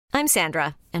I'm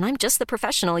Sandra, and I'm just the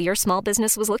professional your small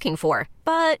business was looking for.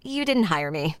 But you didn't hire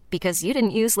me because you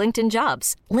didn't use LinkedIn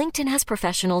Jobs. LinkedIn has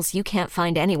professionals you can't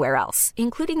find anywhere else,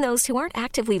 including those who aren't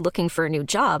actively looking for a new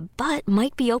job, but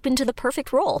might be open to the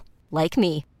perfect role, like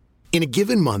me. In a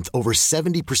given month, over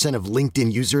 70% of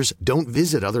LinkedIn users don't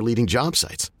visit other leading job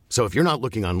sites. So if you're not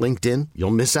looking on LinkedIn,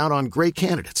 you'll miss out on great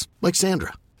candidates like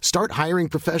Sandra. Start hiring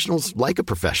professionals like a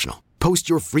professional. Post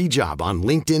your free job on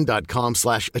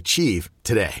linkedin.com/achieve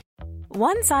today.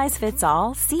 One size fits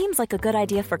all seems like a good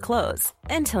idea for clothes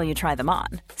until you try them on.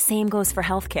 Same goes for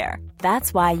healthcare.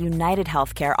 That's why United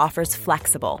Healthcare offers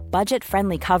flexible,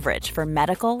 budget-friendly coverage for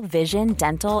medical, vision,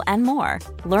 dental, and more.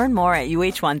 Learn more at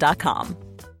uh1.com.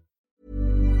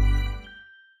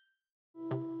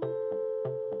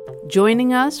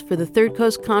 Joining us for the Third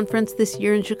Coast Conference this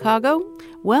year in Chicago?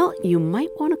 Well, you might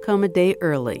want to come a day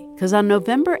early, because on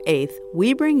November 8th,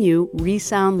 we bring you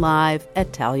ReSound Live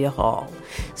at Thalia Hall,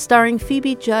 starring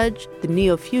Phoebe Judge, the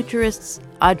Neo-Futurists,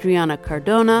 Adriana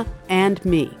Cardona, and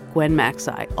me, Gwen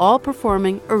Macsai, all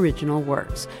performing original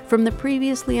works, from the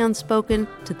previously unspoken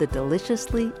to the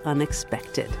deliciously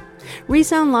unexpected.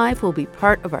 ReSound Live will be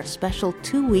part of our special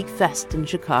 2-week fest in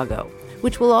Chicago,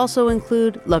 which will also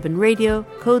include Love and Radio,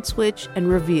 Code Switch, and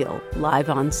Reveal live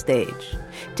on stage.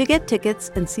 To get tickets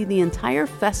and see the entire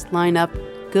fest lineup,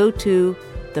 go to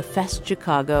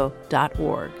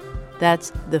thefestchicago.org. That's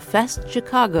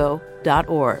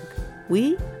thefestchicago.org.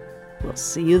 We will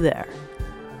see you there.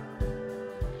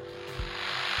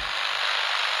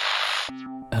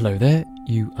 Hello there,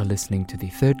 you are listening to the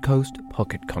Third Coast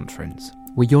Pocket Conference,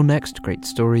 where your next great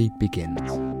story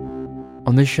begins.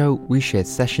 On this show, we share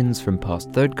sessions from past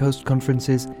Third Coast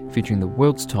conferences featuring the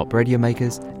world's top radio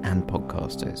makers and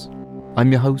podcasters.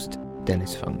 I'm your host,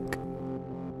 Dennis Funk.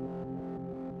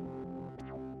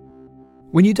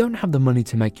 When you don't have the money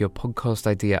to make your podcast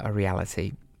idea a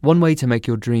reality, one way to make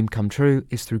your dream come true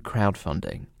is through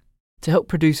crowdfunding. To help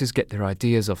producers get their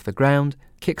ideas off the ground,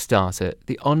 Kickstarter,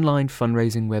 the online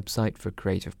fundraising website for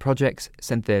creative projects,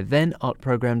 sent their then art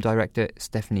program director,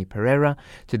 Stephanie Pereira,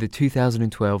 to the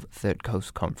 2012 Third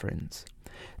Coast Conference.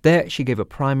 There, she gave a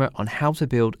primer on how to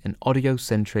build an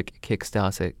audio-centric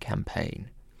Kickstarter campaign.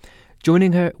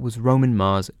 Joining her was Roman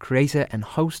Mars, creator and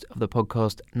host of the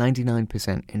podcast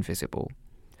 99% Invisible.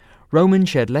 Roman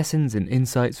shared lessons and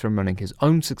insights from running his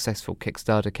own successful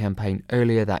Kickstarter campaign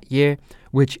earlier that year,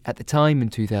 which at the time in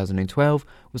 2012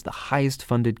 was the highest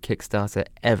funded Kickstarter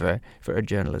ever for a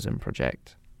journalism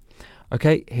project.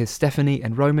 Okay, here's Stephanie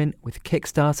and Roman with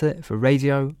Kickstarter for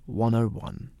Radio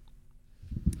 101.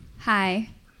 Hi.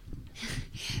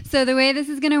 So the way this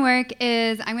is going to work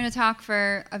is I'm going to talk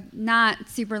for a not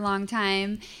super long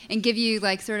time and give you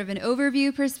like sort of an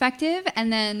overview perspective,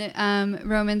 and then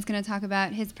Roman's going to talk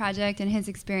about his project and his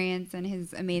experience and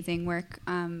his amazing work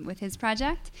with his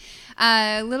project.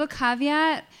 Little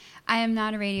caveat, I am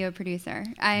not a radio producer.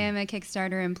 I am a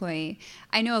Kickstarter employee.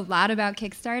 I know a lot about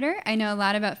Kickstarter. I know a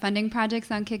lot about funding projects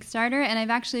on Kickstarter, and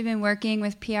I've actually been working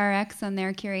with PRX on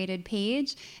their curated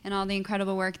page and all the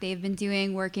incredible work they've been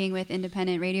doing working with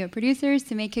independent radio producers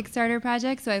to make Kickstarter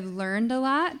projects, so I've learned a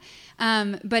lot.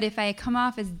 But if I come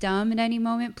off as dumb at any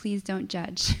moment, please don't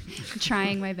judge. I'm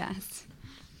trying my best.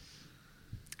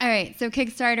 All right, so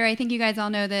Kickstarter, I think you guys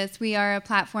all know this. We are a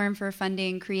platform for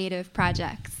funding creative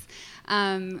projects.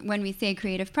 When we say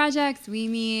creative projects, we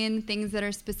mean things that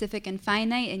are specific and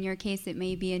finite. In your case, it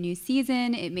may be a new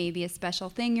season, it may be a special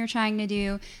thing you're trying to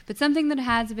do, but something that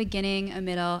has a beginning, a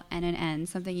middle, and an end.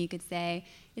 Something you could say,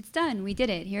 it's done, we did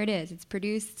it, here it is, it's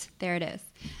produced, there it is.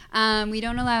 We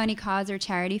don't allow any cause or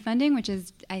charity funding, which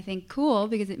is, I think, cool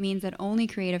because it means that only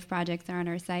creative projects are on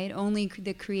our site, only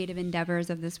the creative endeavors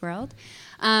of this world.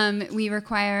 We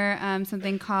require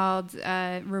something called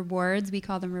rewards. We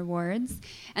call them rewards.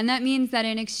 And that means that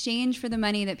in exchange for the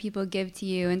money that people give to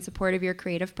you in support of your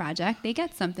creative project, they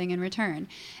get something in return.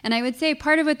 And I would say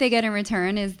part of what they get in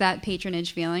return is that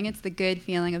patronage feeling. It's the good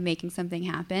feeling of making something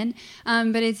happen.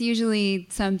 But it's usually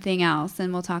something else,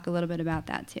 and we'll talk a little bit about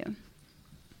that too.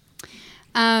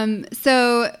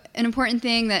 So an important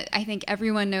thing that I think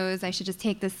everyone knows, I should just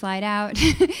take this slide out,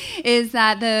 is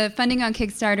that the funding on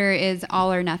Kickstarter is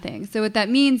all or nothing. So what that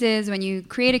means is when you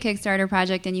create a Kickstarter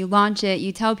project and you launch it,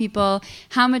 you tell people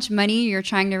how much money you're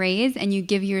trying to raise, and you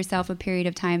give yourself a period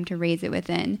of time to raise it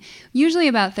within, usually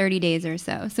about 30 days or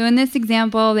so. So in this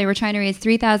example, they were trying to raise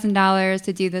 $3,000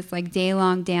 to do this like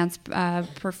day-long dance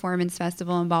performance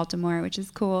festival in Baltimore, which is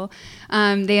cool.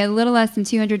 They had a little less than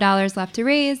 $200 left to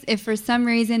raise. If for some some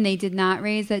reason they did not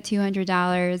raise that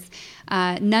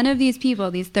 $200, none of these people,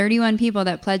 these 31 people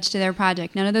that pledged to their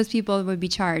project, none of those people would be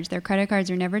charged. Their credit cards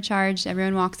are never charged.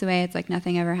 Everyone walks away. It's like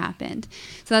nothing ever happened.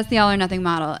 So that's the all or nothing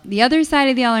model. The other side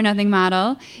of the all or nothing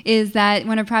model is that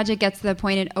when a project gets to the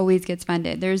point, it always gets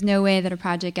funded. There's no way that a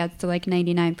project gets to like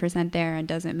 99% there and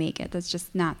doesn't make it. That's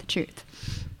just not the truth.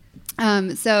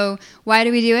 So why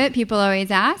do we do it? People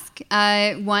always ask.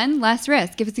 One, less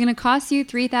risk. If it's going to cost you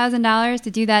 $3,000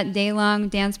 to do that day-long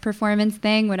dance performance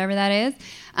thing, whatever that is,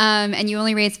 and you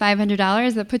only raise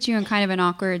 $500, that puts you in kind of an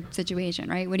awkward situation,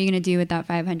 right? What are you going to do with that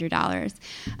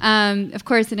 $500? Of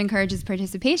course, it encourages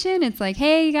participation. It's like,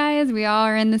 hey, guys, we all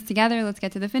are in this together. Let's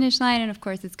get to the finish line. And, of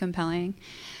course, it's compelling.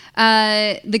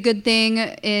 The good thing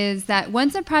is that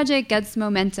once a project gets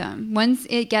momentum, once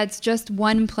it gets just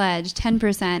one pledge,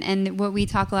 10%, and what we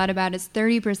talk a lot about is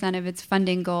 30% of its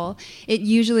funding goal, it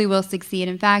usually will succeed.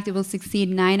 In fact, it will succeed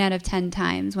 9 out of 10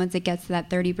 times once it gets to that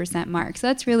 30% mark. So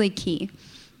that's really key.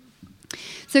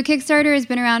 So Kickstarter has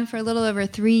been around for a little over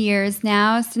 3 years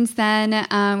now. Since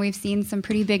then, we've seen some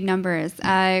pretty big numbers.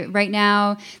 Right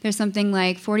now, there's something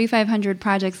like 4,500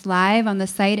 projects live on the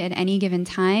site at any given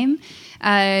time.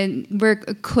 We're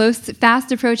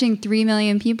fast approaching 3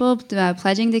 million people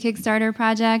pledging to Kickstarter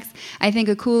projects. I think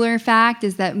a cooler fact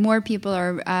is that more people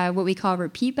are what we call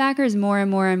repeat backers. More and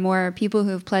more and more people who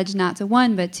have pledged not to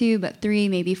 1, but 2, but 3,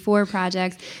 maybe 4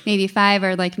 projects, maybe 5,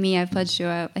 or like me, I've pledged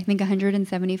to, I think,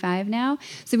 175 now.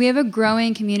 So we have a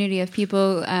growing community of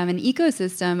people, an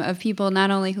ecosystem of people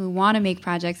not only who want to make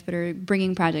projects, but are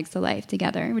bringing projects to life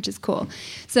together, which is cool.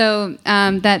 So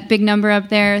that big number up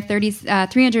there,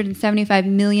 $375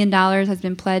 million has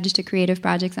been pledged to creative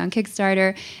projects on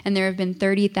Kickstarter, and there have been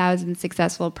 30,000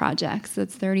 successful projects.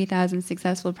 That's 30,000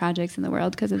 successful projects in the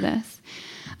world because of this.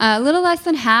 A little less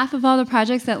than half of all the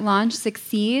projects that launch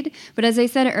succeed, but as I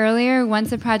said earlier,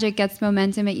 once a project gets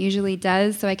momentum, it usually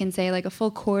does. So I can say like a full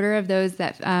quarter of those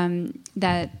that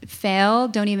fail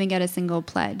don't even get a single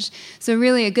pledge. So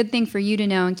really a good thing for you to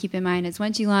know and keep in mind is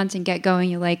once you launch and get going,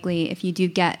 you likely, if you do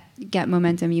get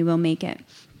momentum, you will make it.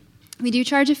 We do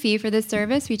charge a fee for this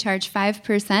service. We charge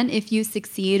 5% if you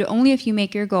succeed, only if you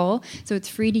make your goal. So it's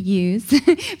free to use,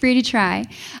 free to try.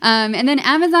 And then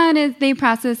Amazon, they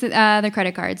process the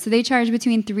credit card. So they charge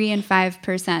between 3 and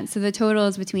 5%. So the total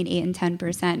is between 8 and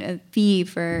 10% of fee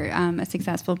for a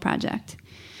successful project.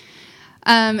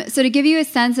 So to give you a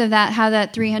sense of that, how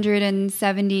that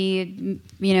 370,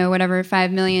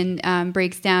 5 million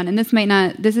breaks down, and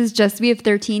this is just, we have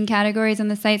 13 categories on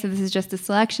the site, so this is just a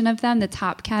selection of them, the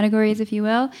top categories, if you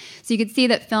will. So you can see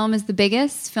that film is the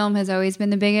biggest. Film has always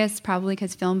been the biggest, probably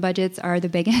because film budgets are the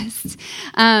biggest.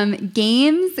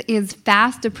 Games is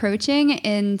fast approaching.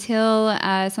 Until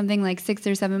something like 6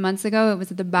 or 7 months ago, it was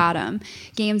at the bottom.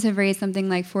 Games have raised something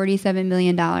like $47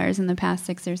 million in the past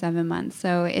 6 or 7 months,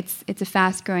 so it's a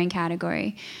fast-growing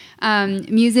category.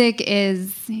 Music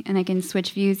is, and I can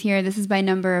switch views here, this is by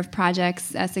number of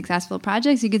projects, successful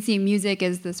projects. You can see music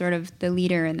is the sort of the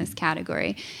leader in this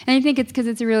category. And I think it's because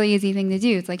it's a really easy thing to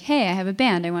do. It's like, hey, I have a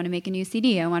band, I want to make a new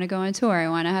CD, I want to go on tour, I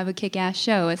want to have a kick-ass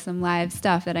show with some live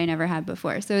stuff that I never had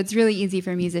before. So it's really easy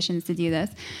for musicians to do this.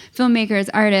 Filmmakers,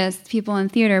 artists, people in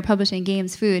theater, publishing,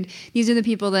 games, food, these are the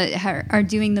people that are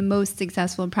doing the most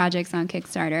successful projects on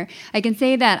Kickstarter. I can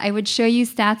say that I would show you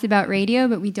stats about radio,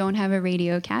 but we don't have a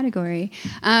radio category.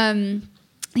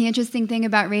 The interesting thing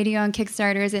about radio on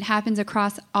Kickstarter is it happens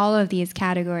across all of these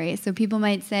categories. So people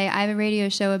might say, I have a radio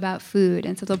show about food,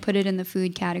 and so they'll put it in the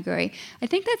food category. I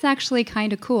think that's actually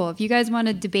kind of cool. If you guys want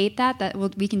to debate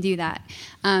we can do that.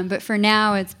 But for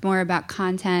now, it's more about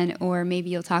content, or maybe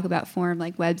you'll talk about form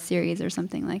like web series or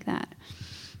something like that.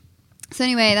 So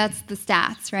anyway, that's the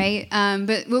stats, right?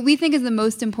 But what we think is the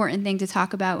most important thing to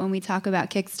talk about when we talk about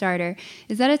Kickstarter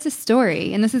is that it's a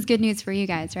story. And this is good news for you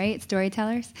guys, right?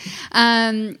 Storytellers.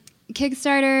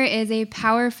 Kickstarter is a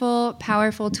powerful,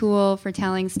 powerful tool for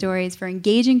telling stories, for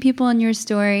engaging people in your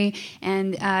story,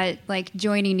 and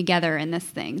joining together in this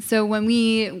thing. So when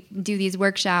we do these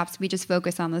workshops, we just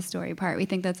focus on the story part. We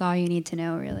think that's all you need to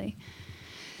know, really.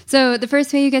 So the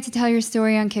first way you get to tell your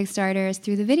story on Kickstarter is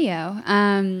through the video.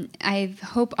 I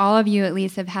hope all of you at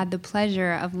least have had the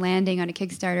pleasure of landing on a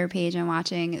Kickstarter page and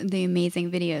watching the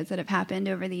amazing videos that have happened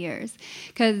over the years.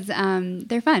 Because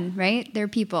they're fun, right? They're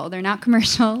people. They're not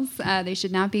commercials. They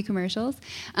should not be commercials.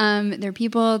 They're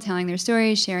people telling their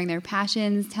stories, sharing their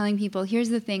passions, telling people, here's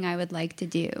the thing I would like to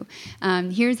do.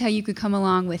 Here's how you could come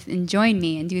along with and join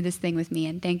me and do this thing with me,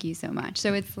 and thank you so much.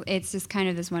 So it's just kind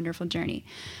of this wonderful journey.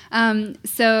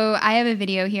 So So I have a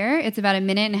video here. It's about 1.5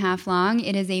 minutes long.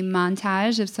 It is a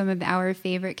montage of some of our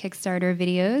favorite Kickstarter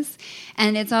videos.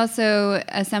 And it's also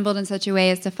assembled in such a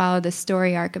way as to follow the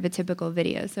story arc of a typical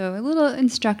video. So a little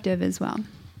instructive as well.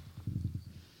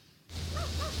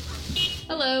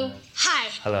 Hello. Hi.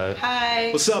 Hello. Hi.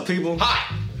 What's up, people?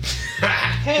 Hi.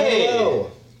 Hey.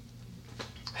 Hello.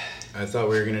 I thought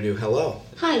we were going to do hello.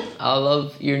 Hi. I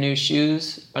love your new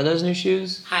shoes. Are those new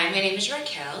shoes? Hi, my name is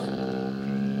Raquel.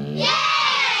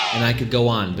 And I could go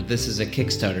on, but this is a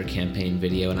Kickstarter campaign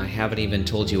video, and I haven't even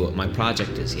told you what my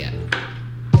project is yet.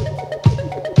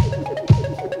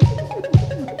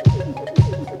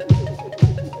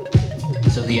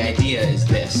 So the idea is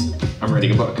this. I'm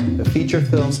writing a book. A feature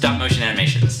film. Stop motion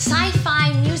animations.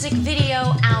 Sci-fi music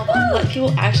video album. Let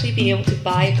people actually be able to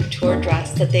buy a couture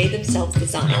dress that they themselves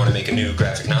design. I want to make a new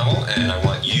graphic novel, and I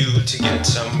want you to get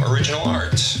some original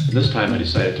art. This time I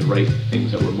decided to write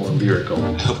things that were more lyrical.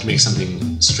 I hope to make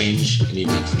something strange and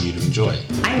unique for you to enjoy.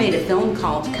 I made a film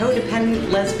called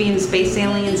Codependent Lesbian Space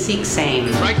Alien Seek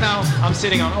Same. Right now, I'm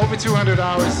sitting on over 200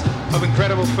 hours of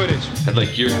incredible footage. I'd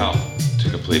like your help to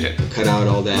complete it. Cut out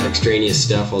all that extraneous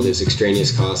stuff, all those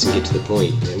extraneous costs, and get to the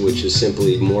point, which is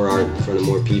simply more art in front of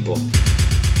more people.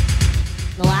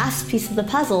 The last piece of the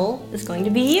puzzle is going to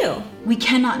be you. We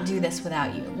cannot do this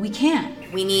without you. We can't.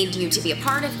 We need you to be a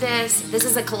part of this. This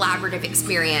is a collaborative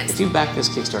experience. If you back this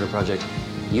Kickstarter project,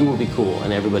 you will be cool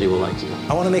and everybody will like you.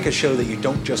 I want to make a show that you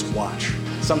don't just watch.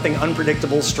 Something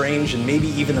unpredictable, strange, and maybe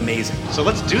even amazing. So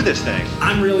let's do this thing.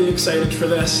 I'm really excited for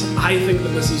this. I think that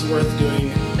this is worth doing.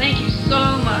 Thank you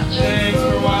so much. Thanks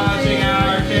for watching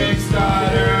our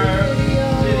Kickstarter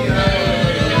video.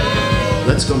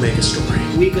 Let's go make a story.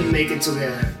 We can make it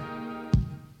together.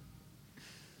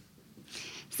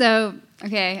 So,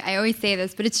 okay, I always say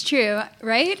this, but it's true,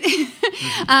 right?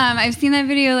 I've seen that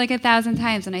video like 1,000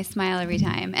 times and I smile every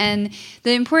time. And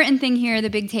the important thing here, the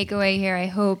big takeaway here, I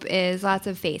hope, is lots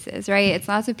of faces, right? It's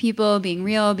lots of people being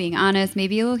real, being honest,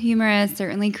 maybe a little humorous,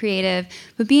 certainly creative,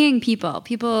 but being people.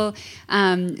 People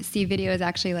see videos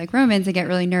actually like Romans and get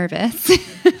really nervous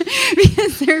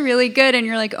because they're really good and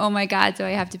you're like, oh my God, so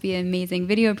I have to be an amazing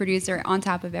video producer on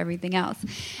top of everything else.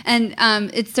 And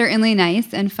it's certainly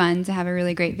nice and fun to have a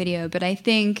really great video, but I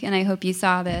think, and I hope you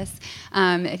saw this,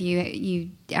 if you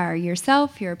are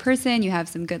yourself, you're a person, you have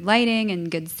some good lighting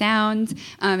and good sound,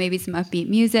 maybe some upbeat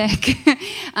music,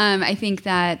 I think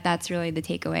that that's really the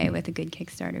takeaway with a good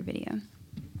Kickstarter video.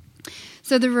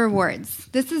 So the rewards.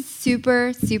 This is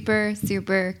super, super,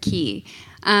 super key.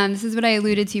 This is what I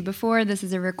alluded to before. This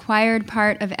is a required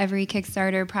part of every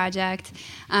Kickstarter project.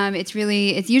 It's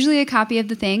usually a copy of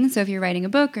the thing. So if you're writing a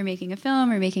book or making a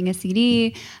film or making a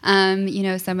CD,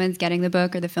 someone's getting the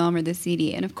book or the film or the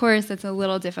CD. And of course, that's a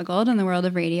little difficult in the world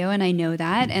of radio, and I know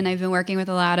that. And I've been working with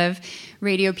a lot of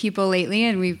radio people lately,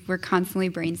 and we're constantly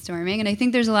brainstorming. And I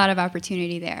think there's a lot of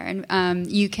opportunity there. And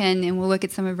and we'll look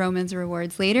at some of Roman's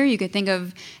rewards later. You could think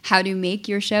of how to make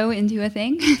your show into a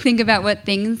thing. Think about what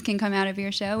things can come out of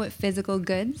your show, what physical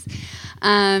goods.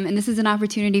 And this is an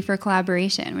opportunity for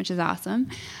collaboration, which is awesome.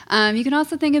 You can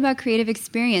also think about creative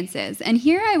experiences. And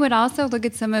here I would also look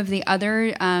at some of the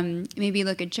other, maybe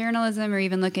look at journalism or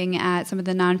even looking at some of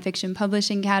the nonfiction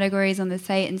publishing categories on the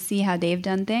site and see how they've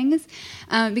done things.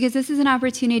 Because this is an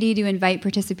opportunity to invite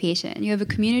participation. You have a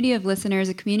community of listeners,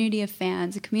 a community of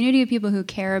fans, a community of people who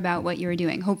care about what you're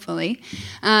doing, hopefully.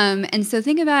 And so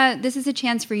think about, this is a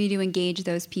chance for you to engage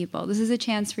those people. This is a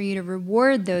chance for you to reward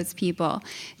those people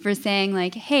for saying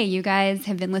like, hey, you guys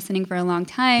have been listening for a long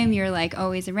time. You're like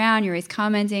always around. You're always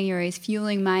commenting. You're always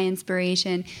fueling my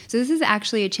inspiration. So this is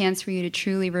actually a chance for you to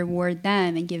truly reward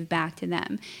them and give back to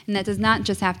them. And that does not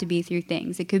just have to be through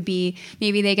things. It could be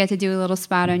maybe they get to do a little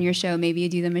spot on your show. Maybe you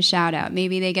do them a shout out.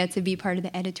 Maybe they get to be part of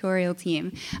the editorial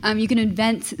team. You can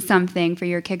invent something for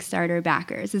your Kickstarter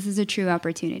backers. This is a true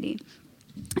opportunity.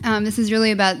 This is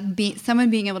really about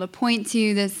someone being able to point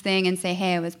to this thing and say,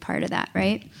 hey, I was part of that,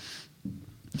 right?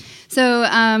 So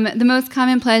the most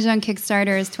common pledge on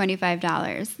Kickstarter is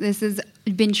 $25. This has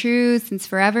been true since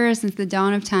forever, since the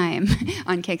dawn of time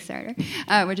on Kickstarter,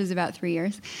 which is about 3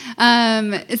 years.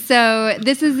 So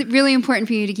this is really important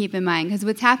for you to keep in mind, because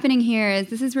what's happening here is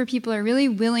this is where people are really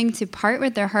willing to part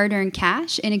with their hard-earned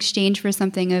cash in exchange for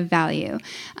something of value.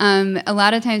 A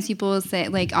lot of times people will say,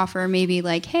 like, offer maybe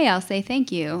like, hey, I'll say thank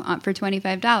you for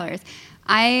 $25.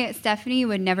 Stephanie,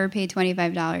 would never pay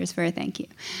 $25 for a thank you.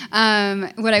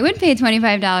 What I would pay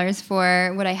 $25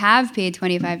 for, what I have paid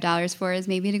 $25 for, is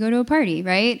maybe to go to a party,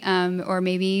 right? Or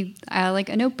maybe like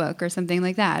a notebook or something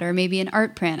like that, or maybe an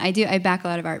art print. I back a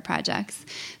lot of art projects,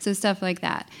 so stuff like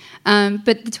that.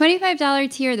 But the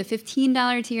 $25 tier, the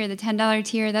 $15 tier, the $10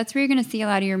 tier, that's where you're going to see a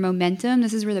lot of your momentum.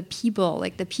 This is where the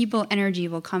people energy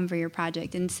will come for your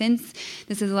project. And since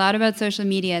this is a lot about social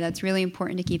media, that's really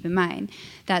important to keep in mind.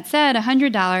 That said,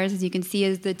 $100, as you can see,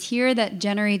 is the tier that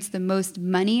generates the most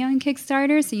money on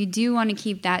Kickstarter, so you do want to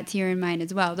keep that tier in mind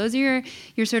as well. Those are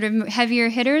your sort of heavier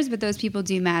hitters, but those people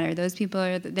do matter. Those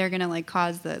people they're going to like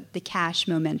cause the cash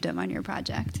momentum on your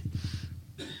project.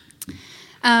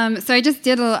 So I just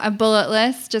did a bullet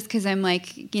list just because I'm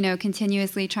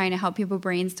continuously trying to help people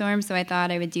brainstorm, so I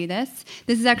thought I would do this.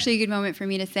 This is actually a good moment for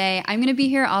me to say I'm going to be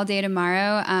here all day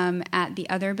tomorrow at the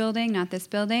other building, not this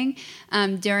building,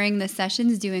 during the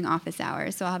sessions doing office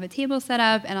hours. So I'll have a table set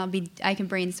up and I can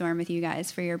brainstorm with you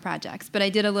guys for your projects. But I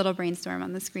did a little brainstorm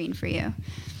on the screen for you.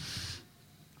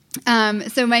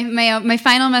 So my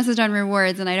final message on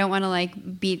rewards, and I don't want to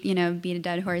beat a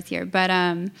dead horse here, but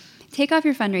take off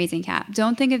your fundraising cap.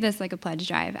 Don't think of this like a pledge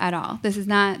drive at all. That's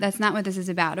not what this is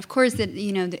about. Of course,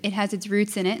 it has its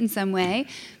roots in it in some way,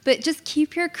 but just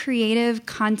keep your creative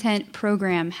content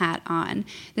program hat on.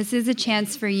 This is a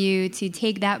chance for you to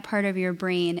take that part of your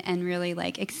brain and really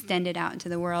extend it out into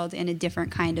the world in a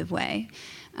different kind of way.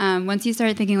 Once you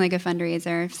start thinking like a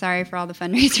fundraiser, sorry for all the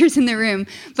fundraisers in the room,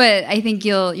 but I think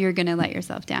you're going to let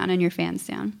yourself down and your fans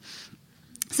down.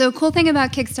 So a cool thing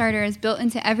about Kickstarter is built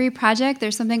into every project,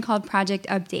 there's something called project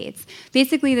updates.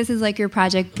 Basically, this is like your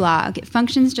project blog. It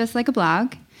functions just like a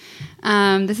blog.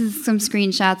 This is some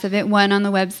screenshots of it, one on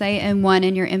the website and one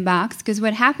in your inbox. Because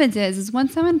what happens is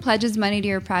once someone pledges money to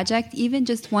your project, even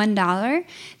just $1,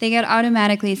 they get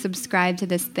automatically subscribed to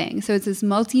this thing. So it's this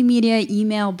multimedia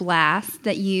email blast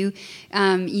that you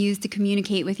use to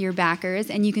communicate with your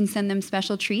backers, and you can send them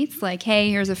special treats like,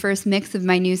 hey, here's a first mix of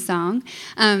my new song.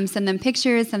 Send them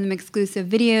pictures, send them exclusive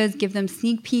videos, give them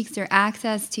sneak peeks or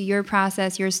access to your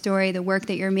process, your story, the work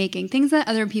that you're making, things that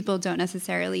other people don't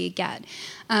necessarily get.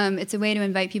 It's a way to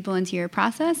invite people into your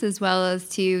process as well as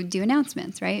to do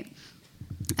announcements, right?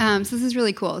 So this is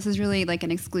really cool. This is really like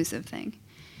an exclusive thing.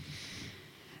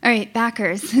 All right,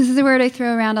 backers. This is a word I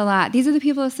throw around a lot. These are the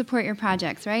people who support your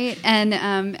projects, right?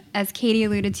 And as Katie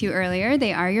alluded to earlier,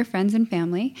 they are your friends and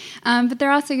family, but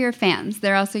they're also your fans.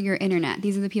 They're also your internet.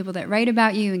 These are the people that write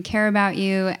about you and care about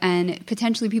you, and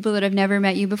potentially people that have never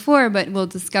met you before but will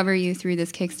discover you through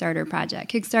this Kickstarter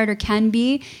project. Kickstarter can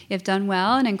be, if done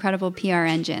well, an incredible PR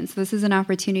engine. So this is an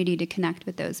opportunity to connect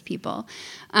with those people.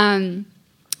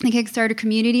 The Kickstarter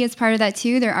community is part of that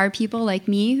too. There are people like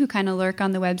me who kind of lurk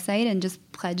on the website and just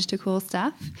pledge to cool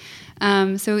stuff.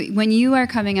 So when you are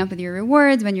coming up with your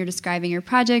rewards, when you're describing your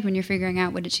project, when you're figuring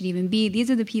out what it should even be, these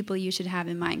are the people you should have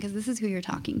in mind because this is who you're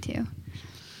talking to.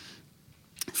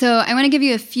 So I want to give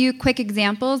you a few quick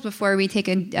examples before we take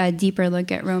a deeper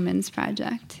look at Roman's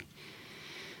project.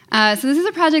 So this is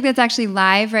a project that's actually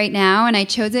live right now, and I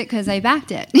chose it because I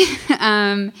backed it.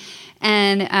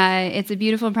 And it's a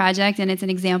beautiful project, and it's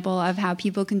an example of how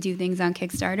people can do things on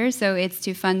Kickstarter. So it's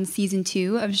to fund season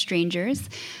 2 of Strangers.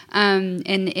 And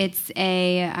it's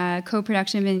a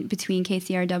co-production between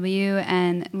KCRW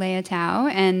and Leia Tao.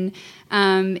 And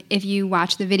if you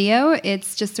watch the video,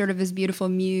 it's just sort of this beautiful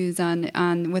muse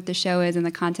on what the show is and the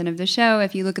content of the show.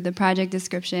 If you look at the project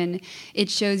description,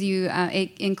 it shows you,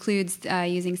 it includes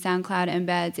using SoundCloud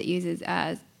embeds. It uses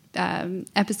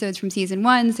episodes from season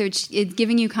 1, so it's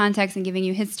giving you context and giving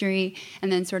you history and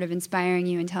then sort of inspiring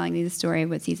you and telling you the story of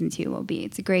what season 2 will be.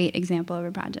 It's a great example of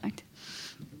a project.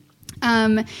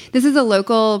 This is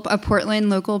a Portland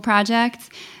local project.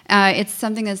 It's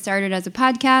something that started as a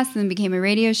podcast and then became a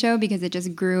radio show because it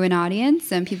just grew an audience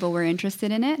and people were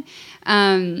interested in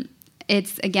it.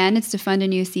 It's to fund a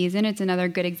new season. It's another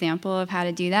good example of how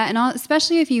to do that, and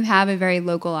especially if you have a very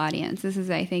local audience. This is,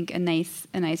 I think, a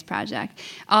nice project.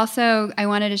 Also, I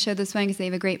wanted to show this one because they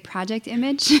have a great project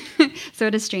image. So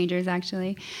does Strangers,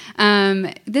 actually.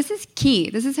 This is key.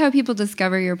 This is how people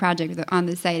discover your project on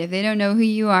the site. If they don't know who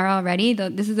you are already,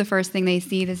 this is the first thing they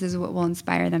see. This is what will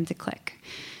inspire them to click.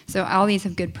 So all these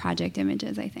have good project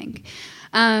images, I think.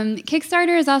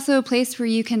 Kickstarter is also a place where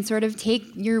you can sort of take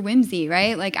your whimsy,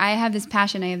 right? Like, I have this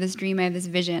passion, I have this dream, I have this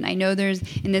vision. I know there's,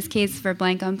 in this case for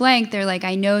Blank on Blank, they're like,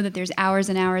 I know that there's hours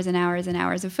and hours and hours and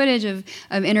hours of footage of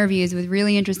interviews with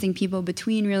really interesting people,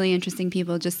 between really interesting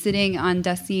people, just sitting on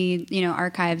dusty,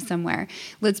 archives somewhere.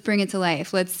 Let's bring it to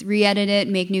life. Let's re-edit it,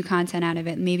 make new content out of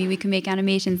it. Maybe we can make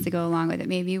animations to go along with it.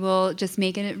 Maybe we'll just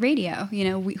make it radio.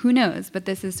 Who knows? But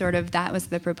this is that was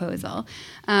the proposal.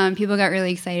 People got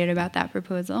really excited about that proposal.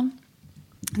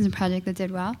 It's a project that did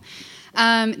well.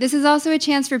 This is also a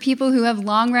chance for people who have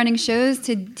long-running shows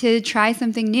to try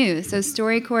something new. So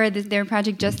StoryCorps, their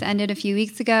project just ended a few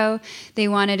weeks ago. They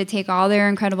wanted to take all their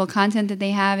incredible content that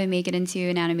they have and make it into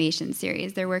an animation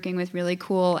series. They're working with really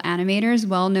cool animators,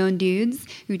 well-known dudes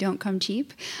who don't come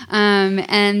cheap.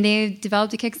 And they've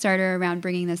developed a Kickstarter around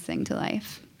bringing this thing to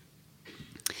life.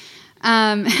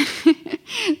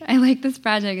 I like this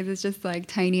project because it's just like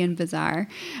tiny and bizarre.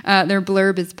 Their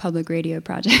blurb is public radio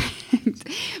project.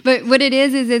 But what it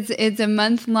is it's a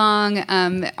month-long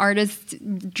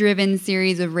artist-driven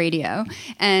series of radio.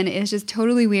 And it's just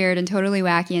totally weird and totally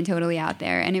wacky and totally out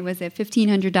there. And it was a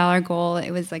 $1,500 goal.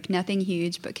 It was like nothing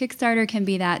huge, but Kickstarter can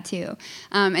be that too.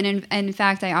 And in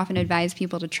fact, I often advise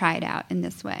people to try it out in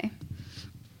this way.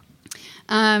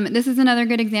 This is another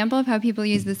good example of how people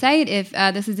use the site. If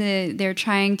they're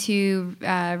trying to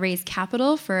raise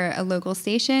capital for a local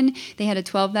station, they had a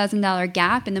 $12,000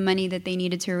 gap in the money that they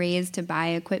needed to raise to buy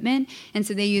equipment, and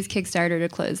so they use Kickstarter to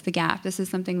close the gap. This is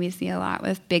something we see a lot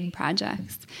with big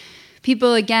projects.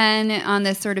 People, again, on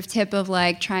this sort of tip of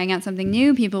like trying out something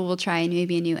new, people will try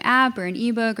maybe a new app or an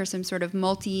ebook or some sort of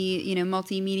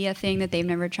multimedia thing that they've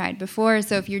never tried before.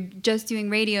 So if you're just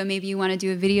doing radio, maybe you want to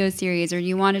do a video series, or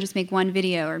you want to just make one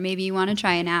video, or maybe you want to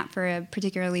try an app for a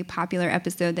particularly popular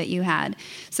episode that you had.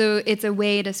 So it's a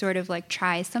way to sort of like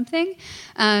try something.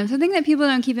 Something that people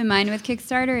don't keep in mind with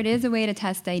Kickstarter, it is a way to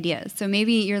test ideas. So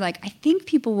maybe you're like, I think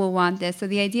people will want this. So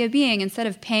the idea being, instead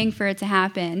of paying for it to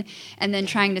happen and then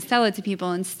trying to sell it to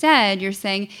people, instead you're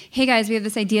saying, hey guys, we have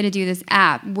this idea to do this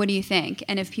app, what do you think?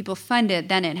 And if people fund it,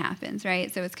 then it happens,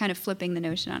 right? So it's kind of flipping the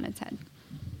notion on its head.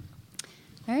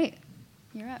 All right,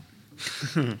 you're up.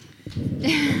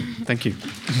 Thank you.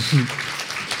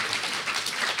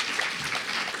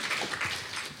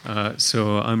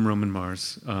 So I'm Roman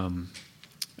Mars.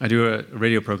 I do a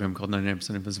radio program called 99%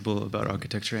 Invisible about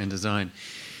architecture and design.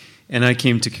 And I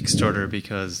came to Kickstarter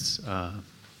because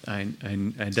I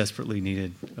desperately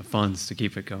needed funds to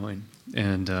keep it going,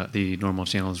 and the normal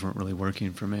channels weren't really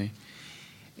working for me.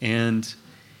 And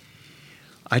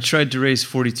I tried to raise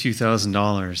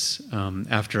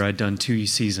 $42,000 after I'd done 2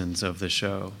 seasons of the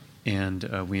show, and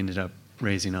we ended up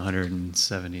raising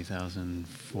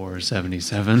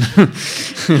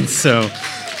 $170,477. So,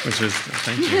 which was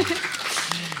thank you,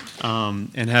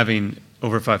 and having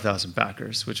over 5,000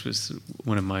 backers, which was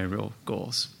one of my real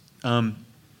goals. Well,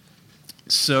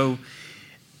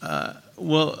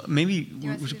 maybe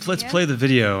let's play the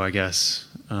video, I guess.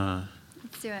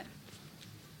 Let's do it.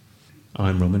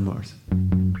 I'm Roman Mars.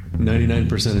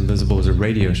 99% Invisible is a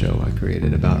radio show I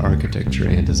created about architecture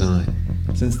and design.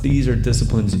 Since these are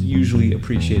disciplines usually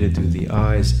appreciated through the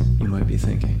eyes, you might be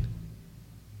thinking,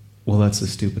 well, that's the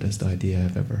stupidest idea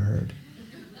I've ever heard.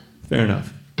 Fair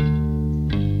enough.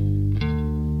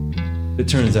 It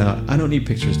turns out I don't need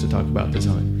pictures to talk about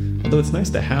design. Although it's nice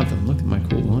to have them. Look at my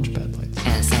cool launchpad lights.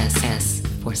 SSS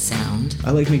for sound.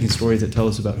 I like making stories that tell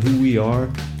us about who we are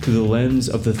through the lens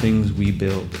of the things we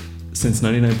build. Since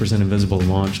 99% Invisible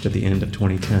launched at the end of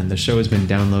 2010, the show has been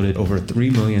downloaded over 3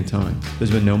 million times. There's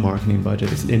been no marketing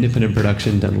budget. It's an independent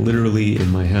production done literally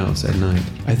in my house at night.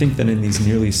 I think that in these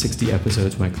nearly 60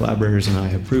 episodes, my collaborators and I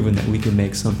have proven that we can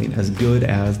make something as good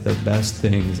as the best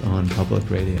things on public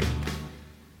radio.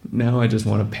 Now I just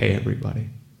want to pay everybody.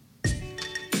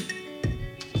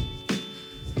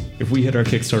 If we hit our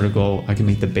Kickstarter goal, I can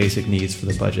meet the basic needs for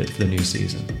the budget for the new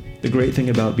season. The great thing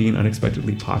about being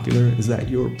unexpectedly popular is that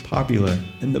you're popular,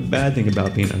 and the bad thing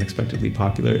about being unexpectedly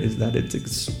popular is that it's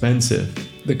expensive.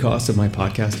 The cost of my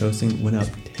podcast hosting went up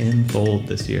tenfold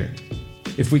this year.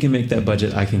 If we can make that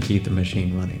budget, I can keep the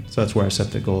machine running. So that's where I set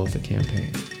the goal of the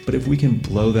campaign. But if we can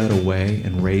blow that away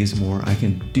and raise more, I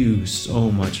can do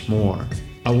so much more.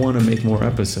 I want to make more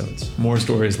episodes, more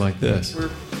stories like this. We're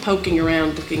poking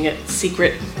around looking at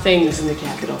secret things in the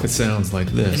Capitol. It sounds like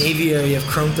this. In aviary, you have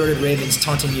chrome-throated ravens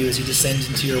taunting you as you descend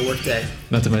into your workday.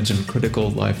 Not to mention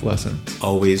critical life lessons.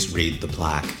 Always read the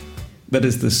plaque. That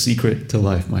is the secret to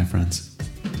life, my friends.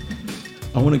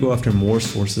 I want to go after more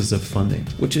sources of funding,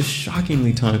 which is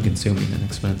shockingly time-consuming and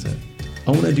expensive. I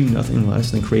want to do nothing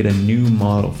less than create a new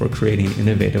model for creating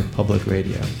innovative public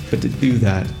radio. But to do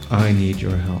that, I need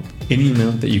your help. Any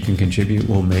amount that you can contribute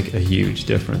will make a huge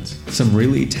difference. Some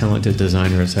really talented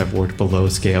designers have worked below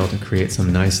scale to create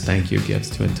some nice thank you gifts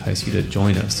to entice you to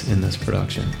join us in this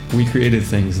production. We created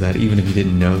things that even if you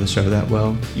didn't know the show that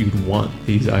well, you'd want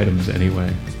these items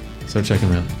anyway. So check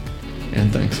them out.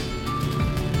 And thanks.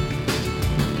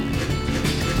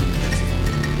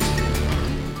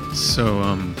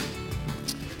 So,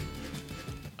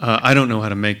 I don't know how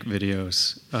to make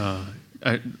videos.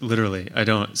 I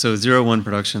don't. So 01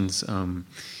 Productions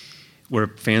were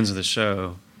fans of the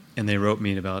show, and they wrote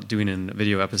me about doing a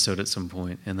video episode at some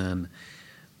point. And then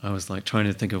I was like trying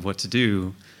to think of what to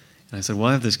do. And I said, well,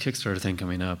 I have this Kickstarter thing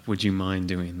coming up. Would you mind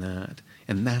doing that?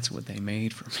 And that's what they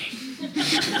made for me.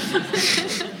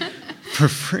 For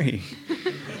free.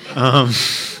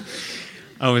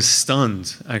 I was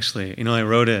stunned, actually. You know, I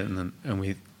wrote it, and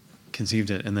we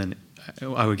conceived it, and then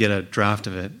I would get a draft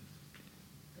of it,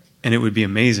 and it would be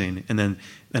amazing. And then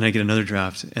I get another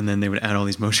draft, and then they would add all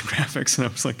these motion graphics, and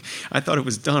I was like, I thought it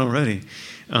was done already.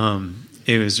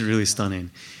 It was really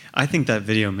stunning. I think that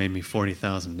video made me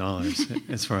 $40,000,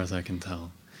 as far as I can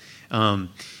tell.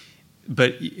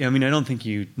 But I mean, I don't think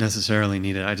you necessarily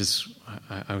need it.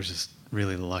 I was just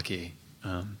really lucky.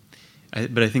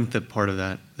 But I think that part of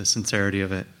that, the sincerity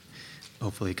of it,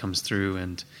 hopefully comes through.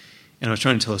 And I was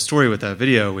trying to tell a story with that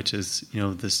video, which is,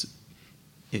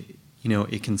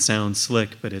 it can sound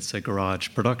slick, but it's a garage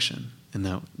production, and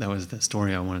that was the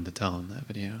story I wanted to tell in that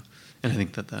video, and I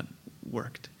think that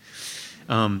worked.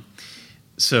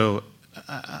 So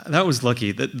that was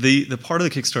lucky. The part of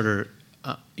the Kickstarter,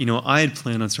 I had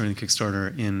planned on starting the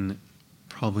Kickstarter in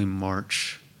probably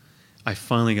March. I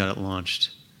finally got it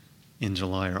launched in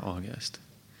July or August.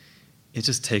 It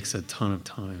just takes a ton of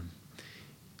time.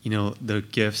 The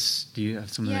gifts, do you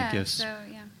have some of the gifts?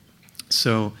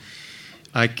 So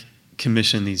I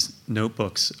commissioned these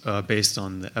notebooks based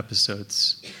on the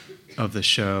episodes of the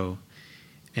show,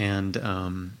 and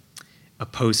a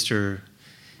poster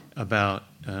about,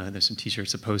 there's some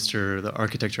t-shirts, a poster, the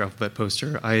architecture alphabet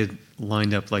poster. I had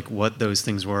lined up like what those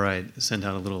things were. I sent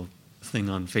out a little thing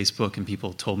on Facebook, and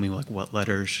people told me like what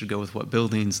letters should go with what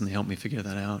buildings, and they helped me figure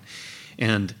that out.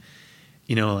 And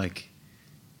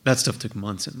that stuff took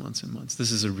months and months and months.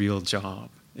 This is a real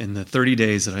job. In the 30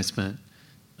 days that I spent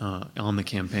on the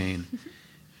campaign,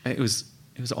 it was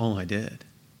all I did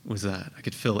was that. I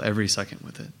could fill every second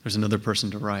with it. There's another person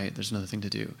to write. There's another thing to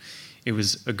do. It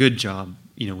was a good job.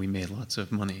 We made lots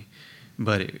of money,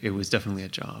 but it was definitely a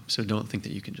job. So don't think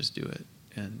that you can just do it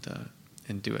and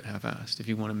do it half-assed. If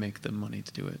you want to make the money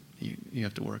to do it, you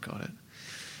have to work on it.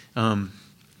 I'm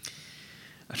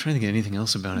trying to think of anything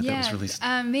else about it that was really...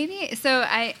 maybe, so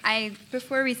I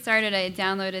before we started, I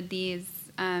downloaded these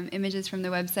images from the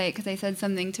website because I said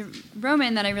something to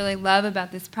Roman that I really love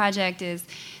about this project is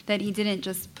that he didn't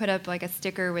just put up like a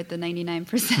sticker with the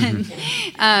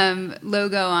 99%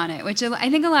 logo on it, which I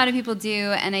think a lot of people do,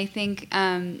 and I think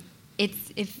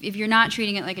it's if you're not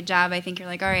treating it like a job, I think you're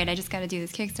like, all right, I just got to do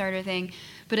this Kickstarter thing.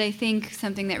 But I think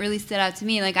something that really stood out to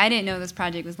me, like I didn't know this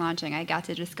project was launching. I got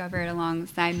to discover it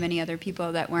alongside many other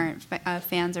people that weren't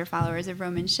fans or followers of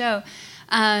Roman's show.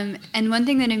 And one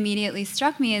thing that immediately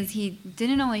struck me is he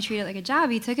didn't only treat it like a job,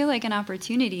 he took it like an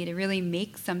opportunity to really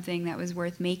make something that was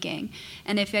worth making.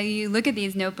 And if you look at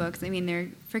these notebooks, I mean, they're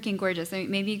freaking gorgeous. I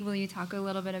mean, maybe will you talk a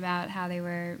little bit about how they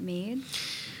were made?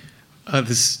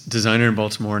 This designer in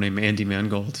Baltimore named Andy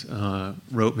Mangold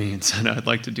wrote me and said, I'd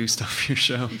like to do stuff for your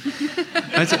show.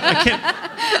 I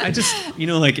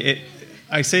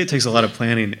say it takes a lot of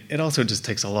planning. It also just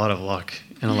takes a lot of luck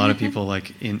and a lot of people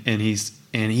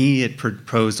and he had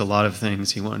proposed a lot of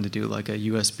things. He wanted to do like a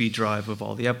USB drive of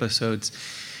all the episodes.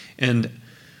 And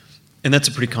that's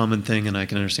a pretty common thing, and I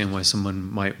can understand why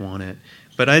someone might want it.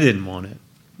 But I didn't want it,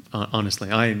 honestly.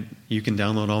 You can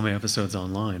download all my episodes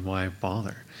online. Why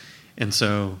bother? And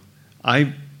so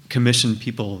I commissioned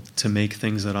people to make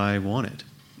things that I wanted.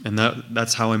 And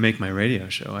that's how I make my radio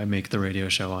show. I make the radio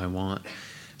show I want.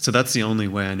 So that's the only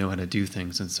way I know how to do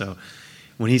things. And so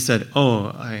when he said,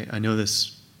 I know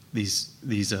these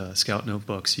Scout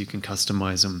notebooks, you can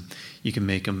customize them, you can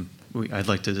make them, I'd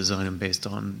like to design them based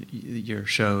on your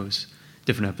shows,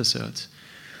 different episodes.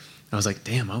 I was like,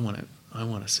 damn, I want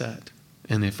a set.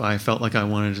 And if I felt like I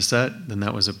wanted a set, then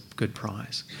that was a good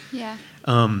prize. Yeah.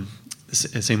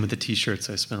 Same with the T-shirts.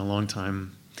 I spent a long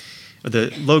time.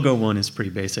 The logo one is pretty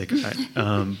basic, but you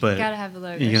gotta have the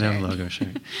logo. You gotta have a logo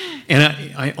shirt. And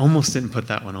I almost didn't put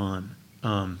that one on.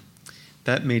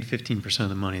 That made 15% of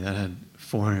the money. That had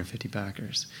 450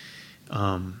 backers.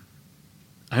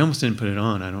 I almost didn't put it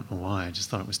on. I don't know why. I just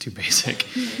thought it was too basic.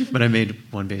 But I made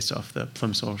one based off the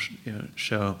Plimsoll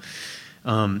show.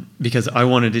 Because I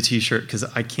wanted a T-shirt, because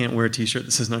I can't wear a T-shirt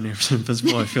that says 99%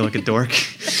 Invisible. I feel like a dork.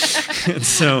 And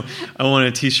so I wanted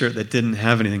a T-shirt that didn't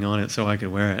have anything on it so I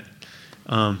could wear it.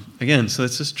 Again, so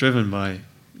it's just driven by,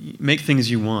 make things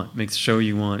you want, make the show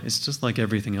you want. It's just like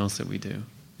everything else that we do.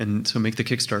 And so make the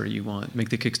Kickstarter you want, make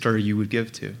the Kickstarter you would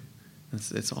give to. It's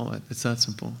that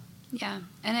simple. Yeah,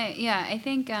 and I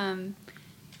think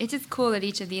it's just cool that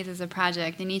each of these is a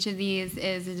project, and each of these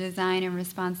is a design in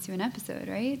response to an episode,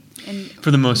 right? And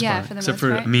for the most part. For the Except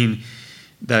most part. I mean,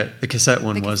 that the cassette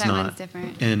one was not. One's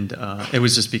different. And it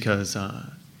was just because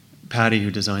Patty,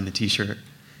 who designed the T-shirt,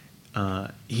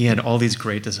 he had all these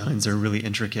great designs. They're really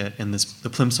intricate, and the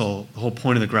Plimsoll, the whole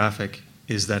point of the graphic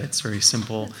is that it's very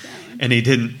simple, and he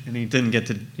didn't get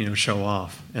to show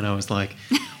off. And I was like,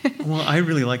 well, I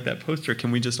really like that poster.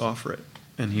 Can we just offer it?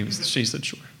 And she said,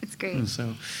 sure. It's great.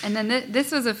 And then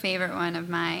this was a favorite one of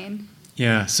mine.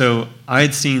 Yeah. So I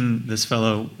had seen this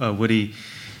fellow Woody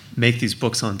make these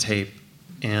books on tape,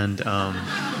 and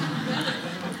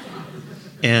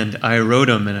and I wrote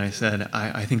him, and I said,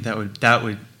 I think that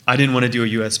would. I didn't want to do a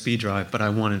USB drive, but I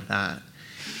wanted that.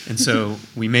 And so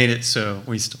we made it. So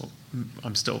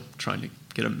I'm still trying to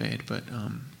get them made, but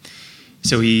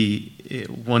so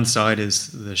one side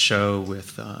is the show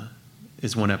with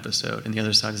is one episode, and the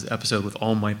other side is the episode with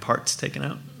all my parts taken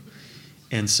out.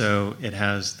 And so it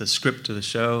has the script of the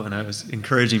show, and I was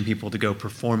encouraging people to go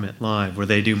perform it live, where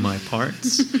they do my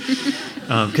parts,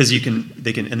 because they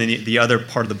can. And then the other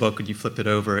part of the book, when you flip it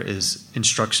over, is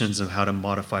instructions of how to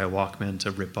modify a Walkman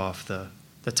to rip off the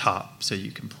top so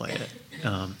you can play it,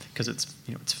 because it's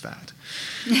fat.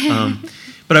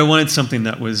 But I wanted something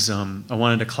that was I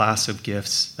wanted a class of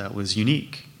gifts that was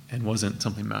unique and wasn't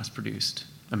something mass produced.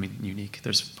 I mean, unique.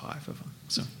 There's 5 of them,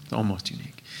 so it's almost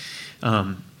unique.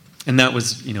 And that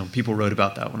was, people wrote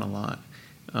about that one a lot,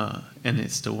 and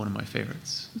it's still one of my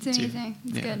favorites. It's amazing.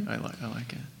 It's good. I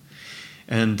like it.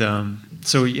 And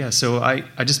so I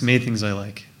just made things I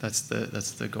like. That's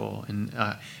the goal. And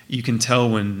you can tell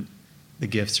when the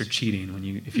gifts are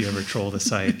cheating if you ever troll the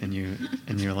site and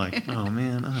you're like, oh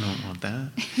man, I don't want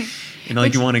that.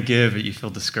 And you want to give, but you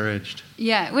feel discouraged.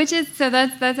 Yeah,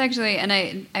 that's actually, and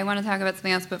I want to talk about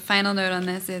something else, but final note on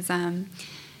this is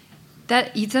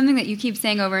that something that you keep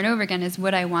saying over and over again is,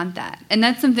 would I want that? And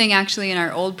that's something actually in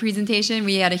our old presentation,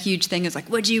 we had a huge thing. It's like,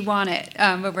 would you want it?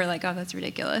 But we're like, oh, that's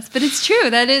ridiculous. But it's true.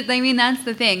 That's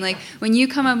the thing. Like, when you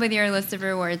come up with your list of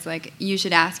rewards, like, you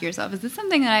should ask yourself, is this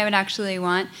something that I would actually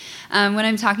want? When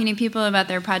I'm talking to people about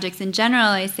their projects in general,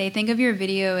 I say, think of your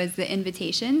video as the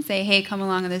invitation. Say, hey, come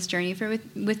along on this journey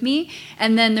with me.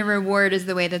 And then the reward is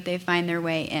the way that they find their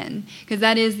way in. Because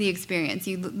that is the experience.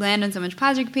 You land on someone's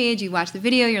project page, you watch the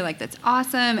video, you're like, that's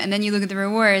awesome, and then you look at the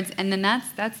rewards, and then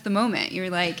that's the moment. You're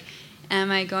like,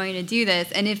 am I going to do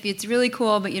this? And if it's really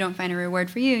cool, but you don't find a reward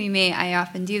for you, I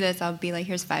often do this. I'll be like,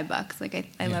 here's $5. Like,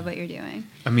 I love what you're doing.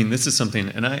 I mean, this is something,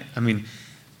 and I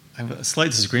have a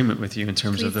slight disagreement with you in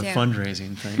terms of the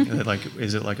fundraising thing.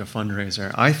 Is it like a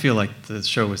fundraiser? I feel like the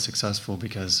show was successful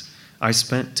because I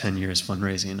spent 10 years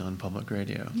fundraising on public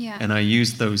radio, and I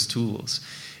used those tools.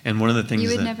 And one of the things you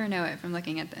would never know it from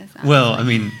looking at this. Honestly. Well, I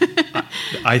mean,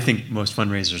 I think most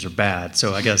fundraisers are bad,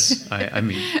 so I guess I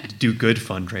do good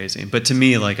fundraising. But to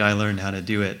me, I learned how to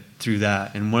do it through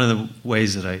that. And one of the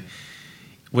ways that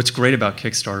what's great about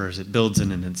Kickstarter is it builds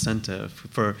in an incentive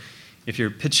for if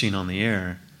you're pitching on the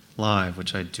air live,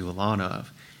 which I do a lot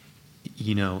of.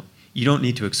 You don't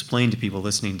need to explain to people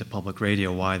listening to public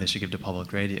radio why they should give to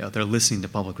public radio. They're listening to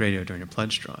public radio during your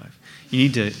pledge drive. You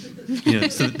need to,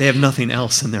 so they have nothing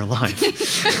else in their life.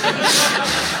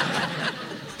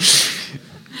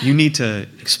 You need to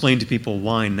explain to people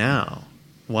why now.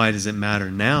 Why does it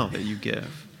matter now that you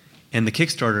give? And the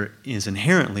Kickstarter is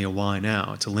inherently a why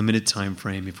now. It's a limited time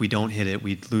frame. If we don't hit it,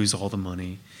 we'd lose all the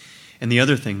money. And the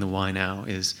other thing, the why now,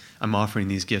 is I'm offering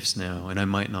these gifts now, and I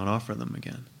might not offer them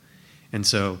again. And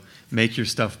so make your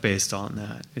stuff based on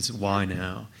that. It's why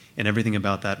now. And everything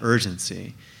about that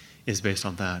urgency is based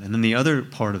on that. And then the other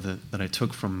part of it that I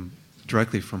took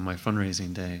directly from my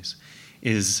fundraising days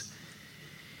is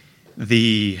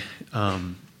I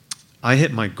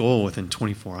hit my goal within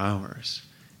 24 hours.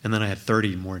 And then I had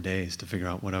 30 more days to figure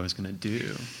out what I was going to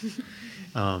do.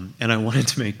 And I wanted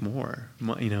to make more.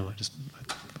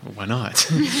 Why not?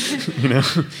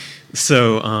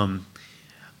 So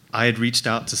I had reached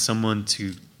out to someone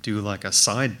to do a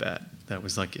side bet that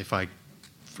was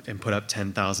and put up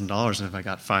 $10,000, and if I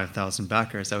got 5,000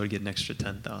 backers, I would get an extra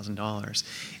 $10,000.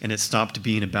 And it stopped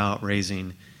being about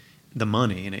raising the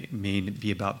money, and it may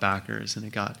be about backers, and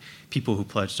it got people who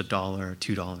pledged $1,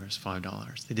 $2,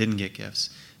 $5. They didn't get gifts.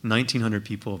 1,900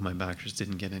 people of my backers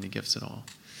didn't get any gifts at all.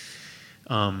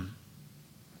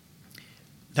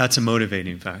 That's a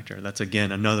motivating factor. That's,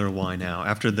 again, another why now.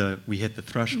 After we hit the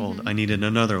threshold, I needed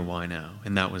another why now,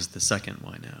 and that was the second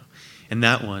why now. And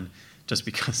that one, just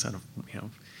because I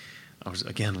was,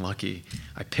 again, lucky,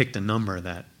 I picked a number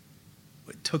that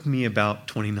it took me about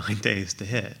 29 days to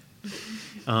hit.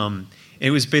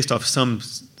 It was based off some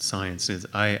sciences.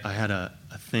 I had a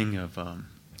thing of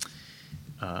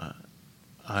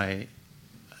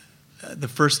the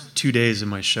first 2 days of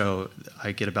my show,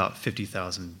 I get about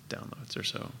 50,000 downloads or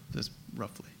so, just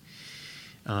roughly.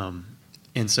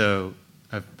 And so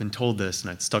I've been told this,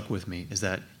 and it stuck with me, is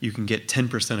that you can get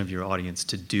 10% of your audience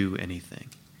to do anything,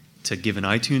 to give an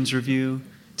iTunes review,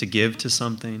 to give to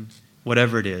something,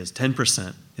 whatever it is.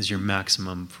 10% is your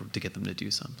maximum to get them to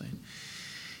do something.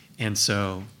 And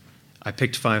so I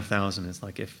picked 5,000. It's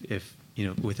like if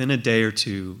within a day or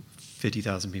two,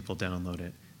 50,000 people download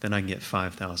it, then I can get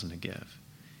 5,000 to give.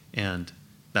 And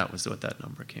that was what that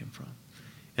number came from.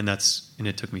 And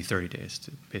it took me 30 days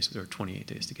or 28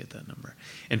 days to get that number.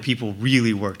 And people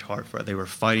really worked hard for it. They were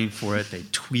fighting for it. They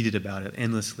tweeted about it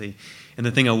endlessly. And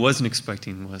the thing I wasn't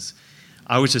expecting was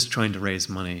I was just trying to raise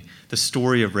money. The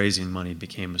story of raising money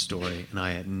became a story, and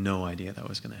I had no idea that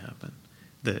was going to happen.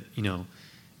 The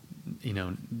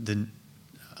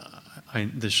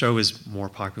show is more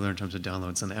popular in terms of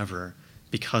downloads than ever,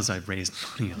 because I've raised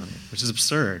money on it, which is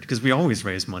absurd, because we always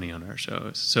raise money on our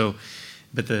shows. So,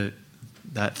 but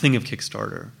that thing of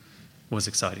Kickstarter was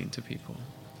exciting to people.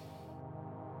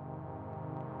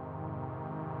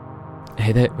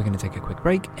 Hey there, we're going to take a quick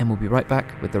break, and we'll be right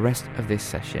back with the rest of this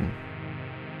session.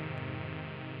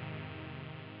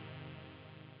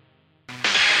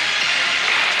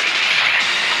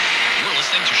 You're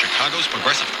listening to Chicago's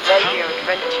Progressive Radio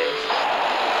Adventures.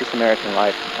 This American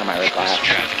Life, am I right, Glass?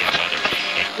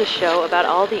 The show about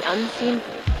all the unseen.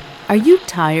 Are you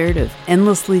tired of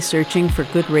endlessly searching for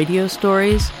good radio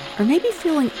stories? Or maybe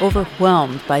feeling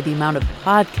overwhelmed by the amount of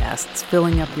podcasts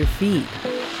filling up your feed?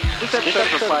 This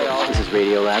is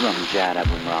Radio Lab. I'm Jad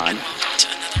Abumrad.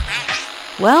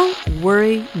 Well,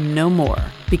 worry no more,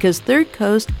 because Third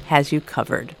Coast has you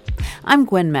covered. I'm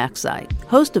Gwen Maxey,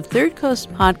 host of Third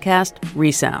Coast podcast,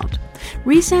 Resound.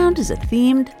 Resound is a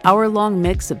themed, hour-long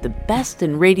mix of the best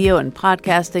in radio and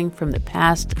podcasting from the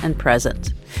past and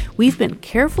present. We've been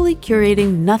carefully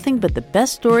curating nothing but the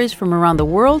best stories from around the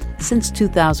world since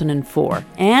 2004,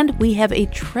 and we have a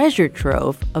treasure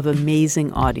trove of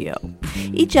amazing audio.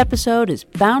 Each episode is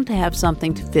bound to have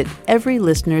something to fit every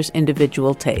listener's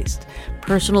individual taste.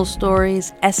 Personal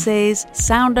stories, essays,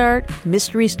 sound art,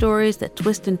 mystery stories that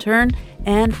twist and turn,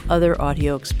 and other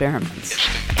audio experiments.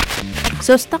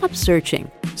 So stop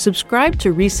searching, subscribe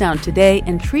to Resound today,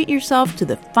 and treat yourself to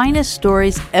the finest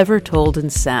stories ever told in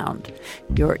sound.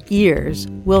 Your ears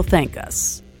will thank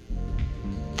us.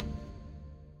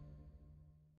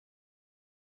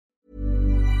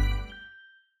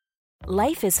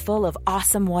 Life is full of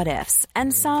awesome what-ifs,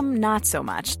 and some not so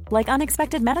much, like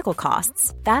unexpected medical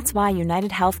costs. That's why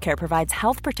United Healthcare provides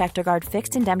Health Protector Guard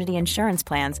fixed indemnity insurance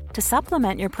plans to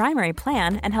supplement your primary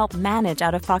plan and help manage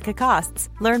out-of-pocket costs.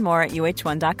 Learn more at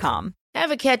uh1.com.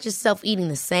 Ever catch yourself eating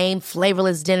the same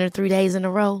flavorless dinner 3 days in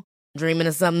a row? Dreaming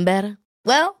of something better?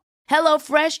 Well,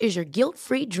 HelloFresh is your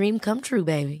guilt-free dream come true,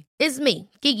 baby. It's me,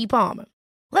 Keke Palmer.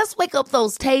 Let's wake up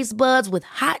those taste buds with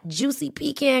hot, juicy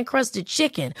pecan-crusted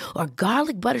chicken or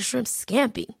garlic butter shrimp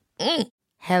scampi.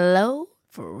 Hello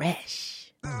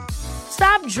Fresh.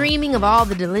 Stop dreaming of all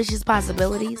the delicious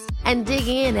possibilities and dig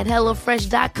in at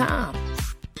HelloFresh.com.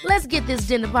 Let's get this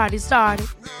dinner party started.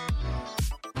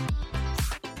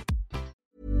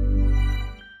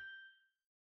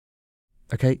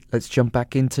 Okay, let's jump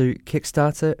back into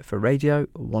Kickstarter for Radio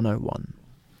 101.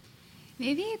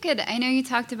 Maybe you could, I know you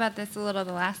talked about this a little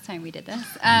the last time we did this,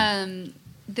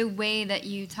 the way that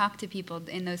you talk to people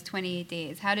in those 28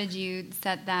 days. How did you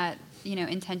set that,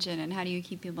 intention, and how do you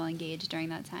keep people engaged during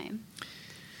that time?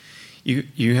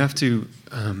 You have to,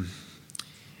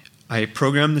 I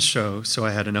programmed the show so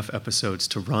I had enough episodes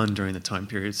to run during the time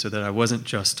period so that I wasn't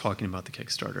just talking about the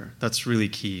Kickstarter. That's really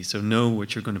key. So know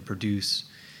what you're going to produce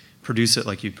it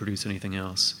like you'd produce anything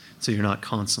else, so you're not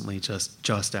constantly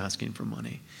just asking for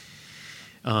money.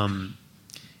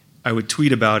 I would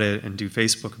tweet about it and do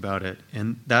Facebook about it,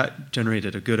 and that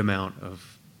generated a good amount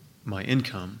of my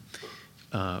income.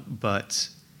 But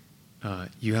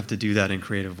you have to do that in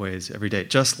creative ways every day.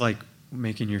 Just like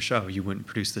making your show, you wouldn't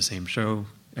produce the same show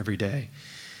every day.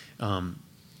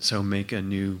 So make a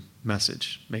new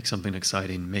message, make something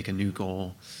exciting, make a new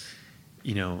goal,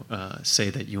 say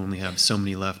that you only have so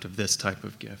many left of this type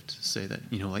of gift. Say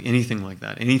that, like anything like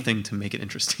that, anything to make it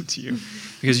interesting to you,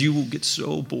 because you will get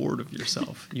so bored of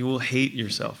yourself. You will hate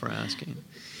yourself for asking,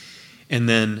 and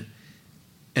then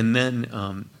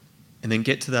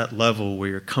get to that level where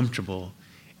you're comfortable,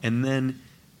 and then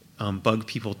bug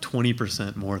people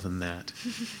 20% more than that.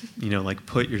 Like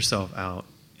put yourself out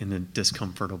in a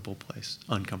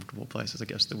uncomfortable place, is I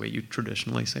guess the way you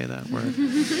traditionally say that word.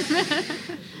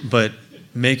 But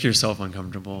make yourself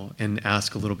uncomfortable and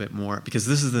ask a little bit more, because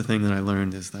this is the thing that I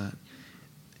learned, is that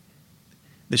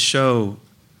the show,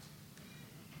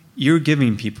 you're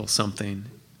giving people something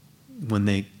when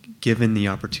they given the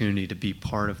opportunity to be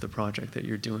part of the project that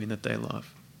you're doing that they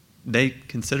love. They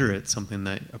consider it something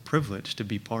a privilege to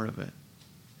be part of it.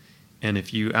 And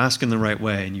if you ask in the right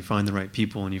way and you find the right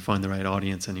people and you find the right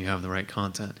audience and you have the right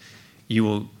content, you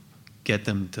will get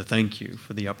them to thank you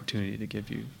for the opportunity to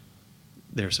give you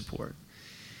their support.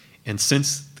 And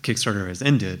since the Kickstarter has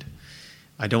ended,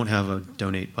 I don't have a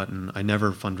donate button. I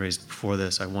never fundraised before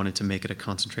this. I wanted to make it a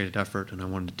concentrated effort, and I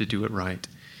wanted to do it right.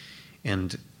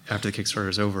 And after the Kickstarter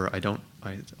is over,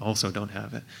 I also don't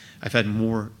have it. I've had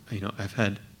more,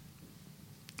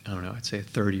 I'd say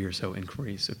 30 or so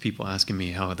inquiries of people asking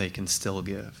me how they can still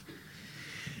give.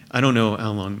 I don't know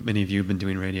how long many of you have been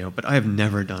doing radio, but I have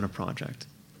never done a project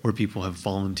where people have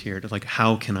volunteered, like,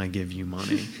 how can I give you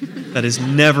money? That has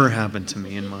never happened to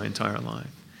me in my entire life.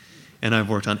 And I've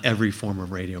worked on every form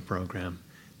of radio program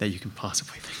that you can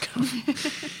possibly think of.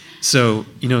 So,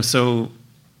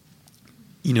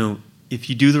 if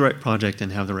you do the right project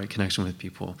and have the right connection with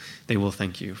people, they will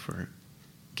thank you for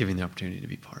giving the opportunity to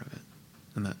be part of it.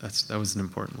 And that was an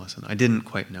important lesson. I didn't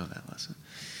quite know that lesson.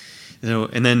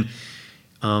 And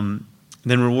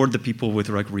then reward the people with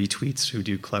like retweets who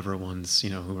do clever ones,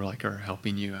 who are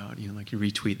helping you out. Like you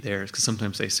retweet theirs because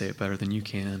sometimes they say it better than you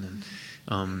can,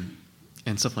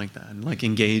 and stuff like that. And like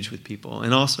engage with people.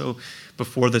 And also,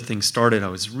 before the thing started, I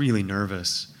was really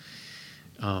nervous.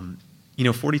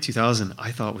 $42,000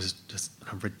 I thought was just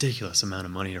a ridiculous amount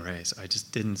of money to raise. I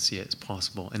just didn't see it as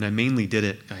possible. And I mainly did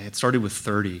it. I had started with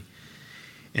 30,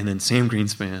 and then Sam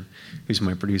Greenspan, who's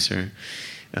my producer,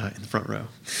 in the front row,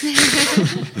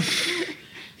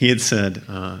 he had said,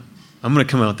 "I'm going to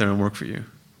come out there and work for you.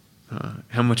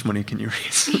 How much money can you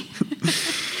raise?"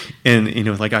 And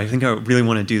I think I really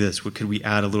want to do this. Could we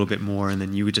add a little bit more? And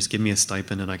then you would just give me a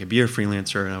stipend, and I could be a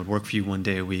freelancer, and I would work for you one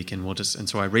day a week, and and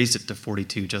so I raised it to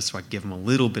 42 just so I could give him a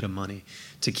little bit of money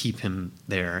to keep him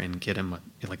there and get him a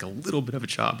little bit of a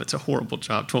job. It's a horrible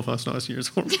job. $12,000 a year is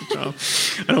a horrible job.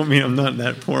 I don't mean I'm not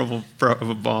that horrible of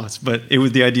a boss, but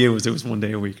the idea was it was one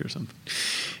day a week or something.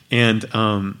 And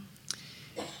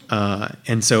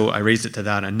so I raised it to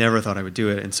that. I never thought I would do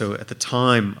it. And so at the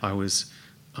time I was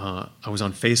on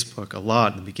Facebook a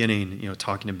lot in the beginning,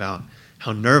 talking about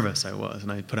how nervous I was.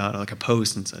 And I put out like a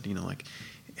post and said,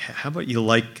 how about you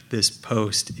like this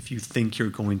post if you think you're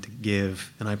going to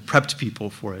give? And I prepped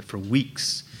people for it for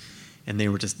weeks, and they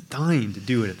were just dying to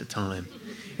do it at the time.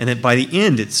 And then by the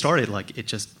end, it started I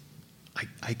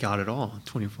got it all in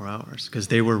 24 hours because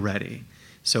they were ready.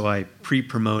 So I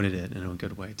pre-promoted it in a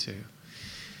good way too.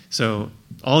 So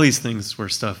all these things were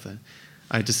stuff that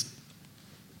I'd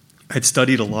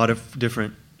studied a lot of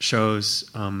different shows.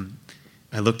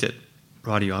 I looked at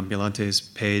Radio Ambulante's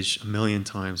page a million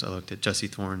times. I looked at Jesse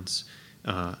Thorne's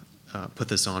Put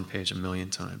This On page a million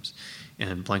times.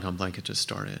 And Blank on Blank had just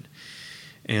started.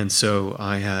 And so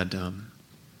I had,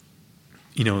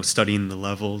 studying the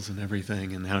levels and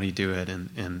everything and how do you do it.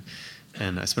 And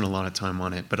I spent a lot of time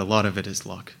on it. But a lot of it is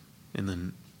luck.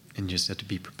 And you just have to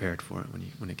be prepared for it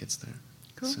when it gets there.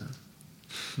 Cool. So.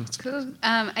 Cool.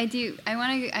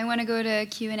 I want to go to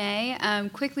Q&A.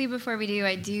 Quickly before we do,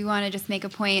 I do want to just make a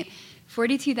point.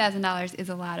 $42,000 is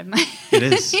a lot of money. It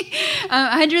is.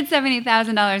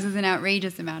 $170,000 is an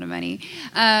outrageous amount of money.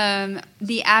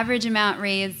 The average amount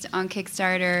raised on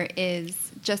Kickstarter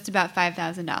is just about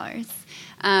 $5,000.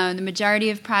 The majority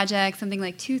of projects, something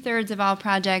like 2/3 of all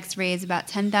projects, raise about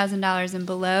 $10,000 and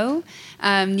below.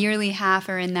 Nearly half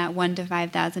are in that $1,000 to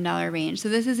 $5,000 range. So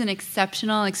this is an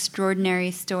exceptional, extraordinary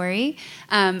story.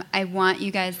 I want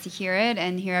you guys to hear it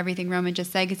and hear everything Roman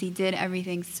just said because he did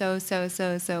everything so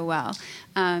well.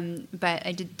 But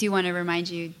I do want to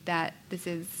remind you that this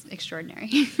is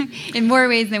extraordinary in more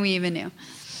ways than we even knew.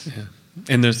 Yeah.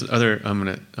 And there's other. I'm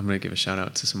gonna give a shout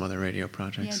out to some other radio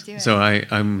projects. Yeah, do it. So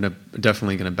I'm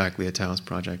definitely gonna back Leah Tao's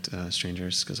project,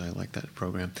 Strangers, because I like that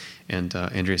program. And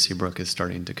Andrea Seabrook is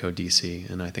starting Decode DC,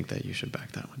 and I think that you should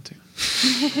back that one too,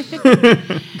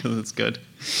 because it's good.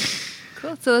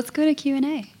 Cool. So let's go to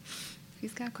Q&A.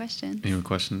 Who's got questions? Any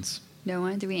questions? No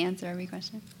one? Do we answer every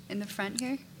question? In the front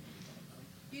here?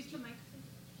 Use the microphone.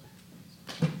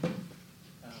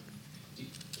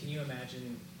 Can you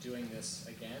imagine doing this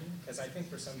again? Because I think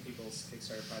for some people's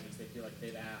Kickstarter projects, they feel like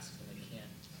they've asked and they can't.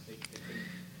 They couldn't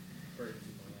burden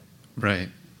people yet. Right.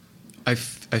 I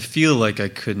feel like I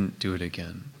couldn't do it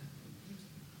again.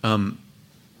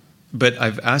 But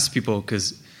I've asked people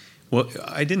because, well,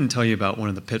 I didn't tell you about one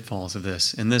of the pitfalls of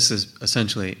this. And this is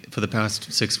essentially, for the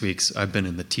past 6 weeks, I've been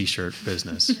in the T-shirt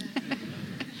business.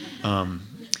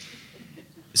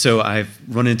 So I've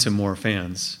run into more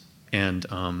fans, and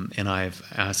I've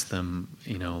asked them,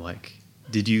 like,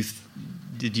 did you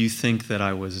think that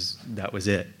that was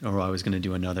it, or I was going to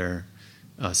do another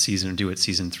season, do it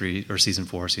season 3 or season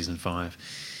 4, season 5,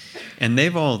 and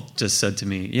they've all just said to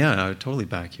me, yeah, I would totally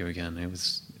back you again.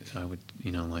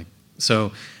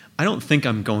 So I don't think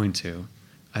I'm going to.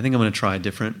 I think I'm going to try a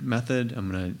different method. I'm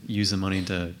going to use the money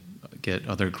to get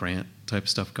other grant type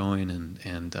stuff going,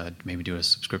 and maybe do a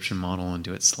subscription model and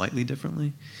do it slightly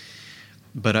differently.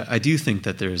 But I do think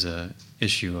that there's a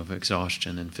issue of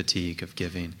exhaustion and fatigue of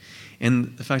giving.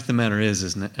 And the fact of the matter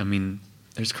is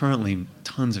there's currently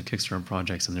tons of Kickstarter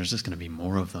projects, and there's just going to be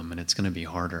more of them, and it's going to be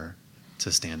harder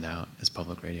to stand out as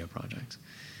public radio projects.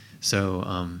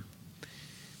 So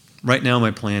right now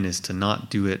my plan is to not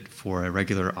do it for a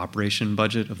regular operation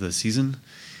budget of the season,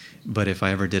 but if I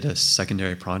ever did a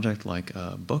secondary project like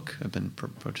a book, I've been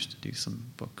approached to do some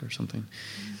book or something,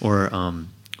 or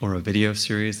a video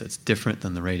series that's different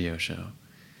than the radio show,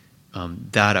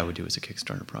 that I would do as a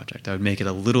Kickstarter project. I would make it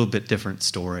a little bit different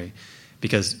story,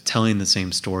 because telling the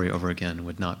same story over again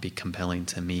would not be compelling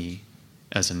to me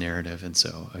as a narrative. And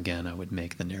so, again, I would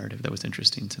make the narrative that was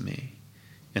interesting to me,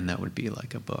 and that would be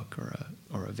like a book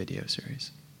or a video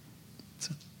series.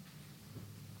 So.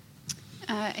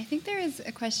 I think there is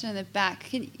a question in the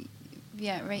back.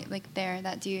 Yeah, right, like there,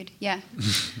 that dude. Yeah.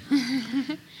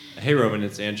 Hey, Roman,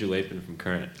 it's Andrew Lapin from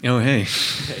Current. Oh, hey.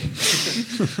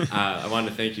 Hey. I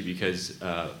wanted to thank you because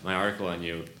my article on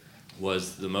you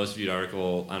was the most viewed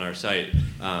article on our site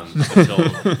up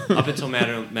until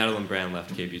Madeline Brand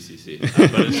left KPCC.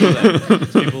 But until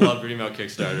then, people loved reading about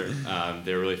Kickstarter.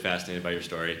 They were really fascinated by your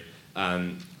story.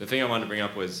 The thing I wanted to bring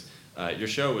up was your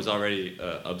show was already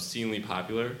obscenely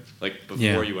popular, like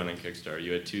before you went on Kickstarter.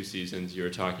 You had 2 seasons. You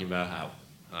were talking about how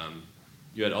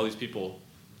you had all these people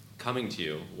coming to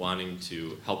you wanting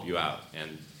to help you out,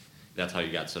 and that's how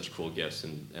you got such cool gifts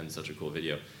and such a cool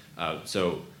video.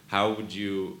 So how would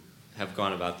you have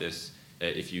gone about this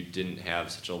if you didn't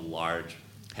have such a large,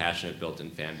 passionate,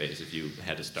 built-in fan base, if you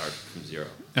had to start from zero?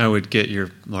 I would get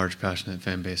your large, passionate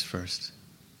fan base first.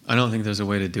 I don't think there's a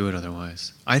way to do it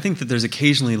otherwise. I think that there's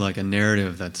occasionally like a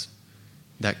narrative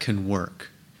that can work.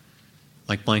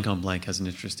 Like Blank on Blank has an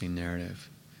interesting narrative.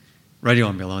 Radio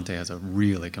Ambulante has a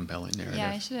really compelling narrative.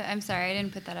 Yeah, I'm sorry, I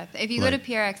didn't put that up. If you go to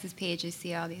PRX's page, you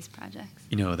see all these projects.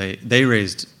 They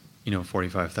raised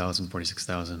 45,000,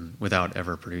 46,000 without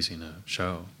ever producing a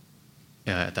show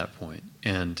at that point.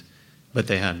 But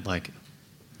they had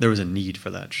there was a need for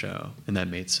that show, and that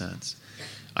made sense.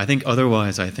 I think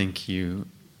otherwise, I think you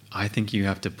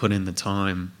have to put in the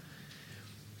time,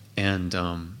 and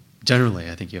generally,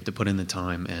 I think you have to put in the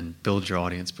time and build your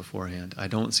audience beforehand. I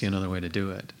don't see another way to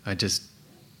do it. I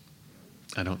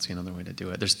don't see another way to do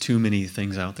it. There's too many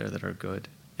things out there that are good,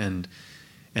 and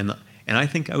I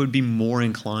think I would be more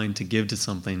inclined to give to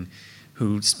something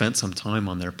who spent some time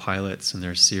on their pilots and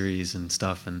their series and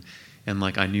stuff, and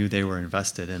I knew they were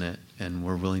invested in it and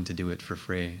were willing to do it for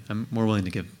free. I'm more willing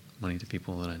to give money to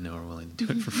people that I know are willing to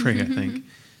do it for free, I think.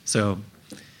 So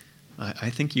I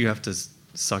think you have to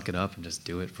suck it up and just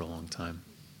do it for a long time.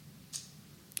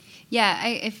 Yeah,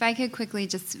 if I could quickly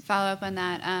just follow up on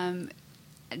that.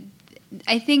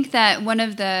 I think that one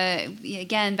of the,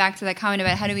 again, back to that comment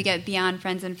about how do we get beyond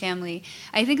friends and family,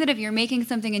 I think that if you're making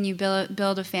something and you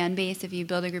build a fan base, if you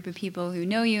build a group of people who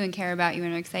know you and care about you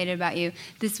and are excited about you,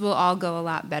 this will all go a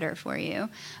lot better for you.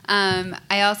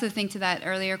 I also think to that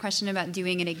earlier question about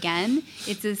doing it again,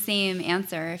 it's the same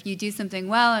answer. If you do something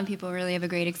well and people really have a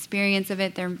great experience of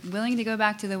it, they're willing to go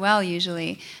back to the well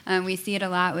usually. We see it a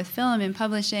lot with film and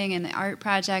publishing and art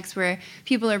projects where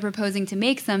people are proposing to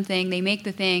make something, they make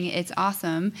the thing, it's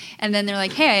awesome, and then they're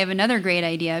like, hey, I have another great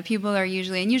idea. People are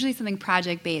usually something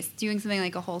project-based. Doing something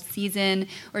like a whole season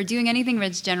or doing anything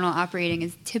that's general operating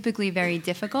is typically very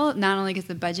difficult, not only because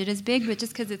the budget is big, but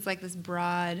just because it's like this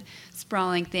broad,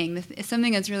 sprawling thing.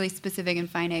 Something that's really specific and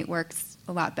finite works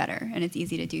a lot better, and it's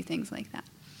easy to do things like that.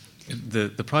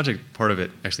 The project part of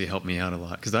it actually helped me out a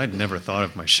lot because I'd never thought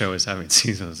of my show as having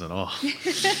seasons at all.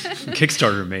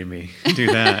 Kickstarter made me do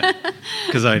that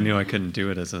because I knew I couldn't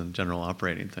do it as a general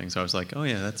operating thing. So I was like, oh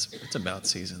yeah, it's about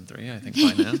season 3, I think,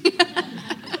 by now.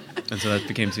 And so that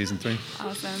became season 3.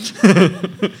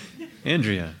 Awesome.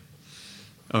 Andrea.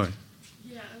 Oh.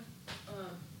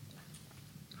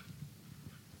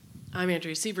 I'm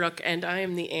Andrea Seabrook, and I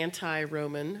am the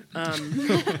anti-Roman.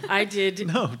 I did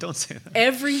no, don't say that.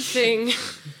 Everything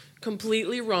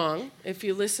completely wrong. If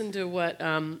you listen to what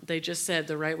they just said,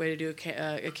 the right way to do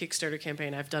a Kickstarter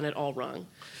campaign, I've done it all wrong.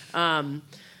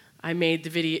 I made the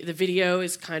video. The video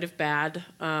is kind of bad.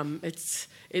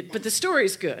 But the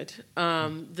story's good.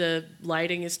 The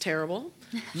lighting is terrible.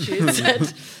 She had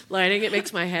said lighting. It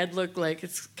makes my head look like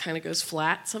it kind of goes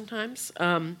flat sometimes.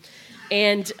 But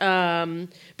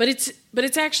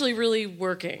it's actually really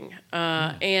working.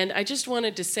 And I just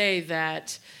wanted to say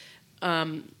that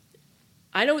I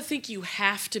don't think you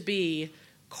have to be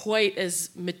quite as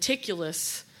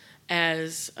meticulous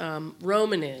as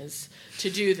Roman is to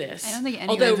do this. I don't think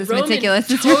anyone's as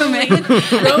meticulous as Roman.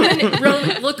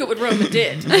 Roman, look at what Roman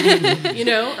did. I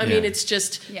mean, it's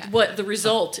just what the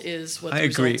result is. What the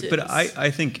agree, result is. but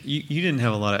I think you didn't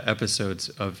have a lot of episodes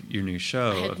of your new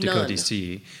show of Decode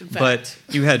DC, but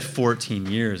you had 14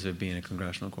 years of being a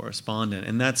congressional correspondent,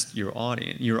 and that's your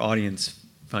audience. Your audience,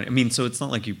 I mean, so it's not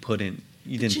like you didn't put in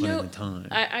the time.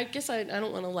 I guess I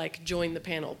don't want to join the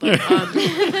panel, but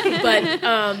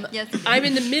yes. I'm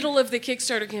in the middle of the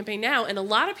Kickstarter campaign now, and a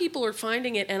lot of people are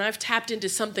finding it, and I've tapped into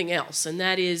something else, and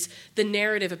that is the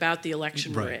narrative about the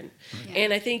election we're in. Right.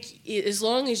 And I think as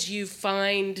long as you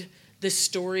find the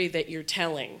story that you're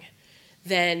telling,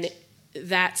 then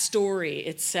that story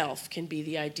itself can be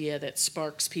the idea that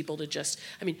sparks people to just,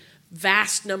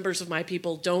 vast numbers of my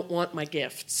people don't want my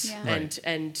gifts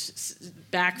and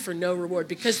back for no reward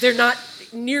because they're not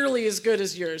nearly as good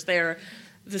as yours. They're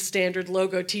the standard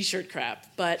logo T-shirt crap.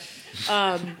 But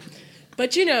I've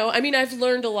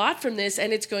learned a lot from this,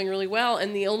 and it's going really well.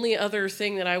 And the only other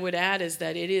thing that I would add is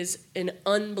that it is an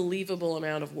unbelievable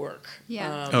amount of work.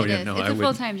 Yeah, it's a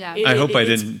full-time job. I hope I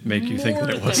didn't make you think that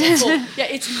it wasn't.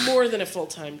 It's more than a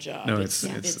full-time job. No,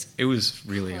 it was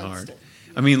really hard.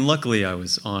 Luckily I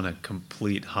was on a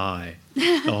complete high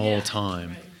the whole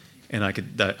time, and I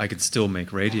could still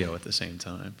make radio at the same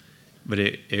time. But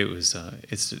it's a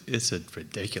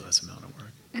ridiculous amount of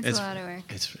work. It's a lot of work.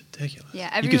 It's ridiculous. Yeah,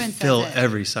 everyone you could fill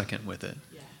every second with it.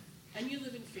 Yeah, and you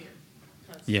live in fear.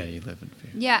 Constantly. Yeah, you live in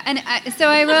fear. Yeah, and so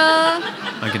I will.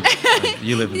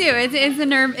 You live in fear.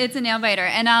 It's a nail biter,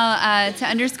 and I'll to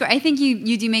underscore. I think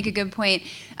you do make a good point.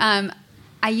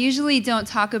 I usually don't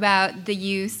talk about the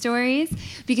you stories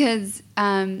because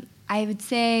I would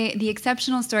say the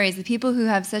exceptional stories, the people who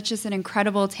have such an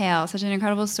incredible tale, such an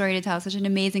incredible story to tell, such an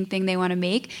amazing thing they want to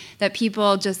make, that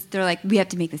people they're like, we have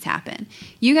to make this happen.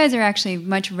 You guys are actually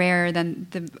much rarer than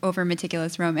the over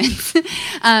meticulous Romans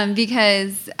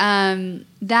because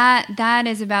that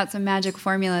is about some magic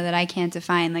formula that I can't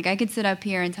define. I could sit up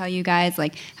here and tell you guys,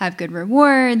 have good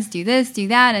rewards, do this, do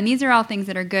that, and these are all things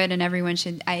that are good and everyone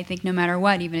should, I think, no matter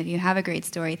what, even if you have a great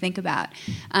story, think about.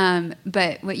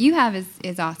 But what you have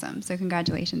is awesome. So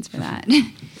congratulations for that. These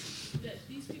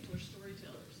people are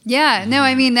storytellers. Yeah, no,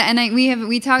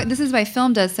 we talk. This is why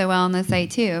film does so well on the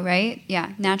site too, right?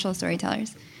 Yeah, natural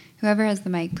storytellers. Whoever has the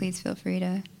mic, please feel free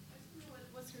to.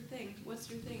 What's your thing? What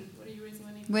are you raising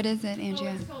money for? What is it,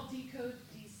 Andrea? It's called Decode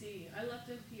DC. I left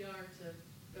NPR to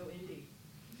go indie.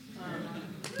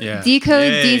 Yeah.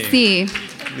 Decode Yay.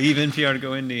 DC. Leave NPR to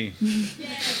go indie.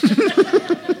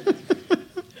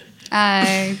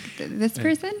 This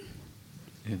person.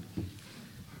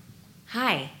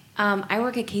 Hi, I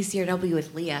work at KCRW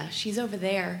with Leah. She's over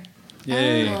there.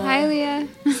 Yay. Oh. Hi, Leah.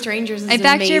 Strangers is I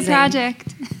backed amazing. your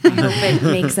project. I hope it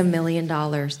makes $1 million.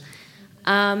 Should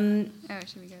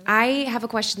we go? I have a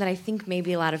question that I think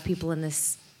maybe a lot of people in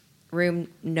this room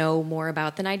know more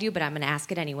about than I do, but I'm going to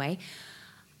ask it anyway.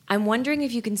 I'm wondering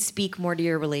if you can speak more to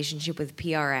your relationship with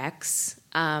PRX,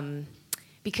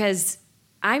 because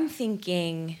I'm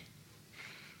thinking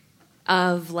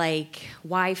of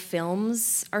why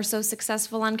films are so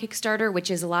successful on Kickstarter, which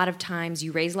is a lot of times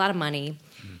you raise a lot of money,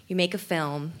 you make a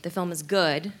film, the film is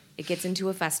good, it gets into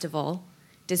a festival,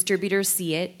 distributors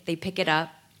see it, they pick it up,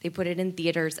 they put it in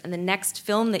theaters, and the next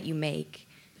film that you make,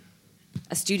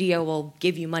 a studio will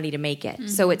give you money to make it. Mm-hmm.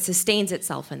 So it sustains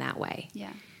itself in that way.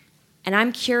 Yeah. And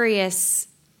I'm curious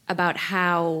about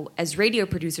how, as radio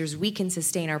producers, we can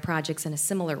sustain our projects in a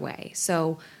similar way.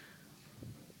 So,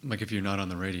 if you're not on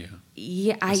the radio.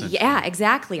 Yeah,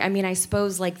 exactly. I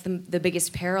suppose the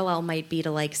biggest parallel might be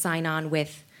to sign on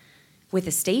with with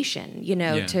a station,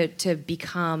 to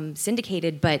become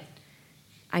syndicated. But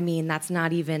I mean, that's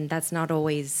not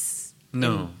always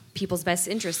in people's best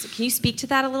interest. Can you speak to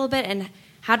that a little bit? And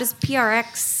how does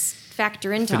PRX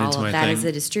factor into all of that as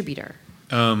a distributor?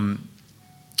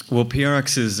 Well,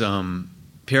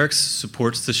 PRX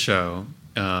supports the show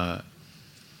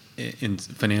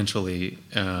financially,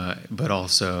 but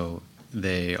also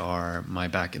they are my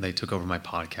back. They took over my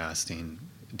podcasting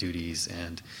duties,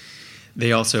 and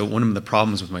they also, one of the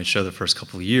problems with my show the first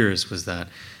couple of years was that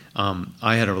I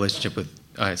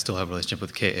still have a relationship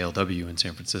with KALW in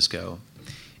San Francisco,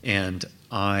 and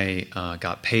I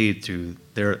got paid through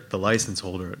the license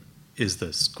holder is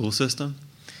the school system,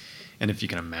 and if you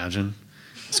can imagine,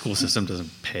 the school system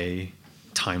doesn't pay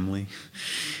timely,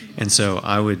 and so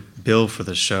I would bill for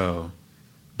the show,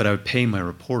 but I would pay my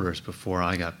reporters before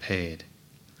I got paid,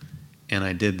 and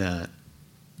I did that,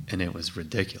 and it was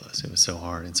ridiculous. It was so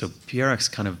hard, and so PRX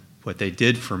kind of, what they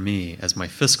did for me as my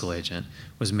fiscal agent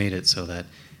was made it so that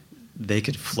they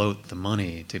could float the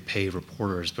money to pay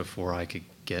reporters before I could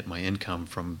get my income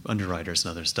from underwriters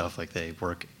and other stuff. Like, they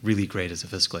work really great as a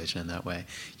fiscal agent in that way.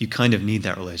 You kind of need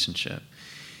that relationship.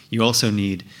 You also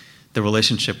need the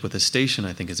relationship with the station.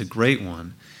 I think is a great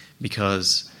one,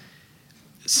 because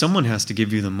someone has to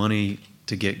give you the money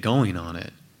to get going on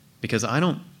it. Because I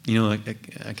don't,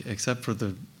 except for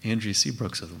the Andrea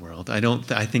Seabrooks of the world,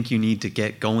 I think you need to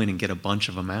get going and get a bunch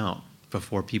of them out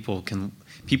before people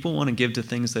want to give to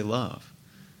things they love,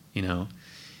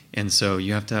 and so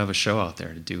you have to have a show out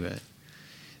there to do it.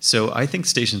 So I think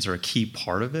stations are a key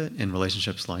part of it, and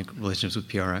relationships with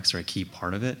PRX are a key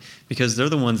part of it, because they're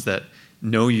the ones that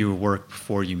know your work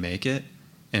before you make it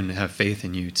and have faith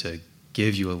in you to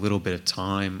give you a little bit of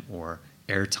time or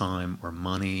airtime or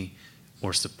money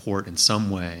or support in some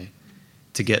way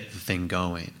to get the thing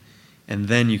going. And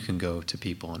then you can go to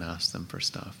people and ask them for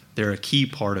stuff. They're a key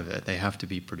part of it. They have to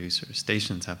be producers.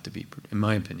 Stations have to be, in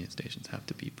my opinion, stations have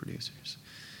to be producers.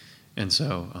 And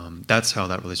so that's how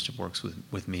that relationship works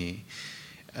with me.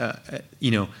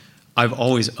 I've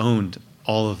always owned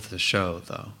all of the show,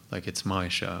 though. Like, it's my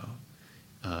show.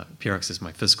 PRX is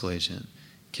my fiscal agent.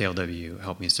 KLW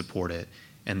helped me support it.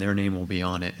 And their name will be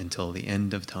on it until the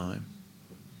end of time.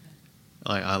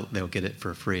 They'll get it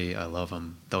for free. I love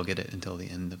them. They'll get it until the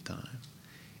end of time.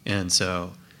 And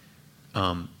so,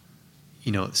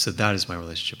 so that is my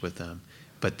relationship with them.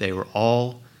 But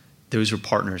those were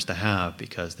partners to have,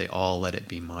 because they all let it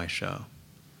be my show.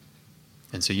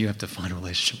 And so you have to find a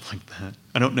relationship like that.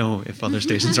 I don't know if other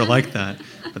stations are like that,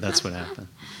 but that's what happened.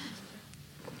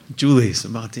 Julie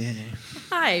Sabatier.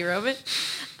 Hi, Robert.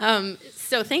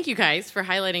 So thank you guys for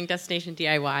highlighting Destination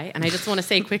DIY. And I just want to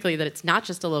say quickly that it's not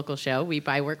just a local show. We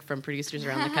buy work from producers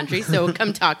around the country, so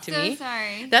come talk to me. So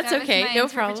sorry. That's that okay. Was my no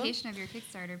problem. Interpretation of your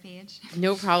Kickstarter page.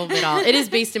 No problem at all. It is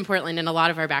based in Portland, and a lot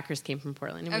of our backers came from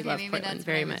Portland, and we love Portland that's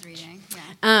very what I was much. Reading.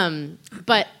 Yeah.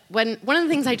 But one of the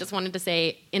things I just wanted to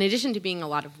say, in addition to being a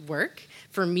lot of work,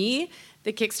 for me,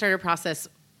 the Kickstarter process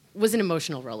was an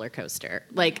emotional roller coaster.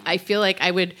 Like, I feel like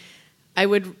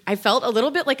I felt a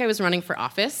little bit like I was running for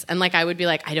office, and like I would be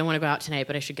like, I don't want to go out tonight,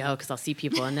 but I should go because I'll see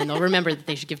people, and then they'll remember that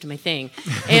they should give to my thing,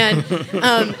 and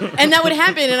that would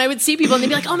happen, and I would see people, and they'd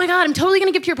be like, oh my God, I'm totally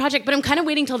going to give to your project, but I'm kind of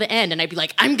waiting till the end, and I'd be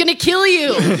like, I'm going to kill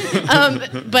you,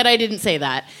 but I didn't say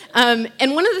that.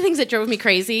 And one of the things that drove me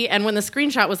crazy, and when the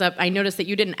screenshot was up, I noticed that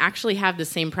you didn't actually have the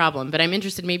same problem, but I'm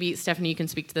interested, maybe Stephanie, you can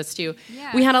speak to this too.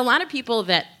 Yeah. We had a lot of people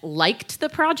that liked the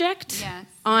project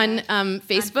on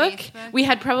Facebook. We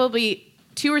had probably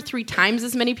 2 or 3 times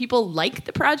as many people like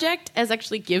the project as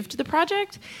actually give to the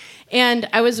project. And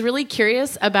I was really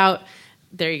curious about,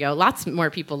 there you go, lots more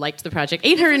people liked the project.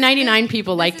 899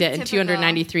 people liked it, and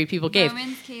 293 people gave.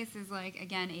 Roman's case is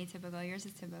again, atypical. Yours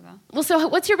is typical. Well, so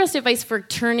what's your best advice for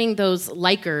turning those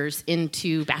likers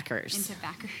into backers? Into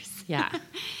backers. Yeah.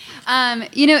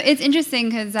 It's interesting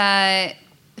because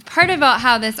part about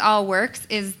how this all works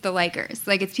is the likers.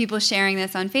 Like, it's people sharing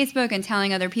this on Facebook and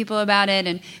telling other people about it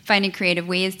and finding creative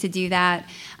ways to do that.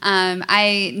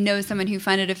 I know someone who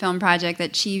funded a film project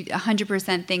that she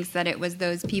 100% thinks that it was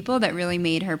those people that really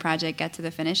made her project get to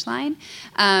the finish line.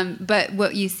 But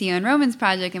what you see on Roman's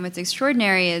project, and what's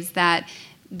extraordinary, is that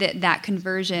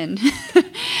conversion,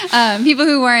 people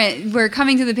who were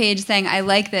coming to the page saying, I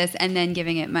like this, and then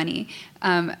giving it money.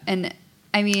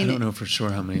 I don't know for sure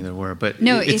how many there were, but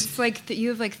no, it's like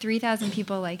you have 3,000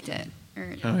 people liked it.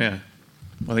 Oh yeah,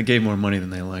 well, they gave more money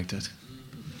than they liked it.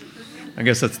 I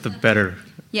guess that's the better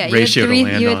ratio to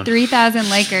land on. You had 3,000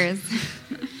 likers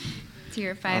to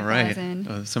your 5,000.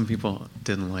 All right. Some people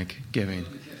didn't like giving,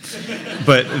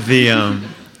 but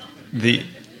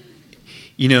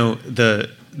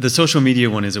the social media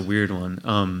one is a weird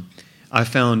one. I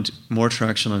found more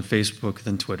traction on Facebook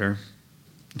than Twitter,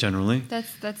 generally.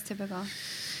 That's typical.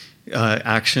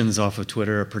 Actions off of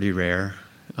Twitter are pretty rare,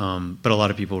 but a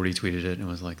lot of people retweeted it and it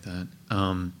was like that.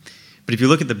 But if you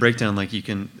look at the breakdown, like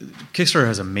Kickstarter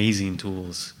has amazing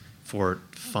tools for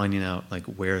finding out like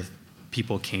where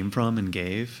people came from and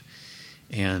gave,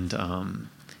 and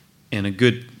a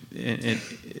good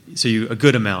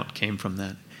amount came from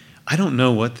that. I don't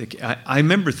know what I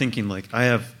remember thinking like I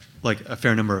have like a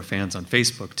fair number of fans on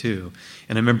Facebook too,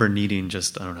 and I remember needing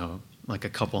just like a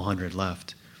couple hundred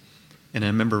left. And I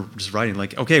remember just writing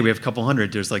like, okay, we have a couple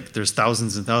hundred. There's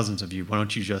thousands and thousands of you. Why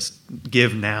don't you just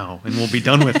give now and we'll be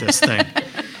done with this thing,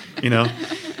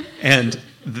 And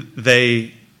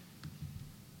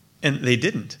they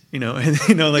didn't,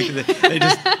 like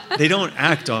they don't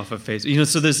act off of Facebook,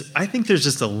 So I think there's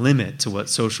just a limit to what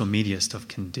social media stuff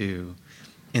can do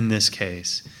in this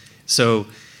case. So,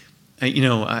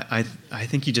 I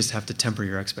think you just have to temper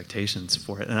your expectations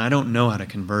for it, and I don't know how to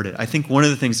convert it. I think one of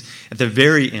the things at the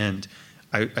very end,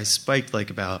 I spiked like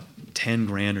about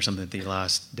 $10,000 or something at the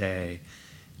last day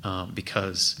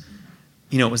because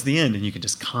it was the end, and you could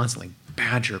just constantly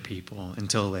badger people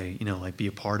until they like be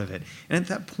a part of it. And at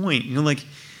that point,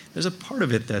 there's a part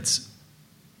of it that's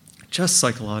just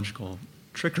psychological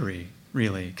trickery,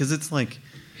 really, because it's like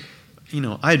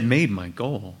I'd made my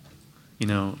goal,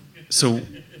 so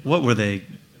what were they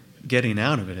getting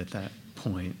out of it at that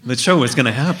point? The show was going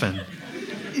to happen.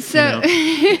 So,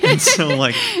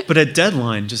 but a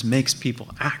deadline just makes people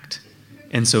act.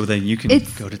 And so then you can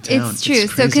go to town. It's true.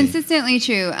 So consistently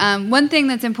true. One thing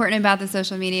that's important about the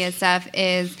social media stuff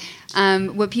is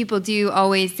what people do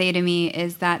always say to me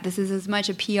is that this is as much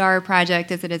a PR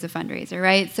project as it is a fundraiser,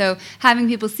 right? So having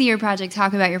people see your project,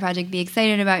 talk about your project, be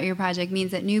excited about your project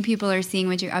means that new people are seeing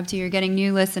what you're up to. You're getting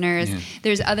new listeners. Yeah.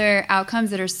 There's other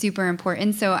outcomes that are super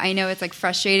important. So I know it's like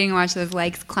frustrating to watch those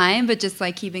likes climb, but just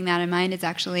like keeping that in mind is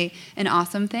actually an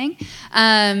awesome thing.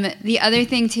 The other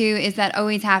thing too is that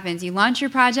always happens. You launch your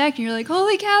project and you're like,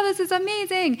 holy cow, this is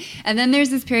amazing. And then there's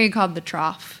this period called the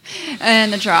trough.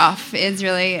 And the trough is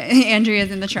really... Andrea's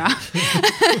in the trough.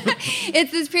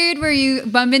 It's this period where you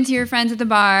bump into your friends at the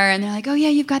bar and they're like, oh yeah,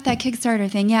 you've got that Kickstarter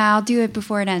thing. Yeah, I'll do it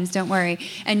before it ends. Don't worry.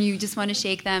 And you just want to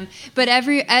shake them. But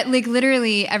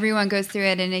literally everyone goes through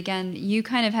it. And again, you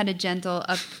kind of had a gentle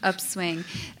upswing.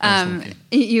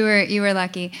 You were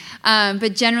lucky.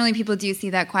 But generally people do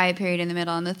see that quiet period in the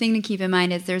middle. And the thing to keep in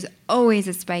mind is there's always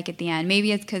a spike at the end.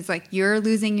 Maybe it's because like you're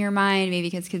losing your mind.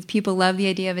 Maybe because people love the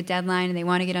idea of a deadline and they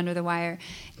want to get under the wire.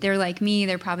 They're like me.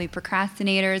 They're probably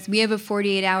procrastinators. We have a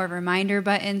 48-hour reminder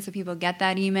button so people get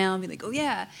that email and be like, oh,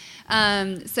 yeah.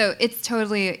 So it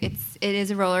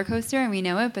is a roller coaster, and we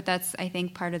know it, but that's, I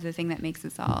think, part of the thing that makes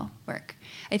us all work.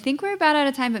 I think we're about out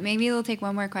of time, but maybe we'll take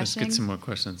one more question. Let's get some more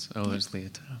questions. Oh, there's Leah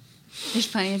Tao. There's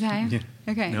plenty of time? Yeah.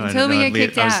 Okay. No, Until we get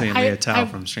kicked out. I was saying Leah Tao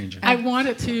from Stranger. I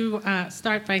wanted to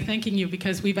start by thanking you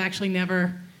because we've actually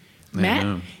never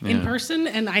met in person,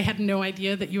 and I had no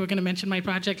idea that you were going to mention my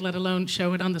project, let alone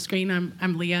show it on the screen.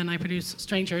 I'm Leah, and I produce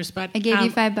Strangers. But I gave you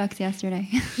 $5 yesterday.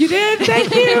 You did?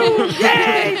 Thank you!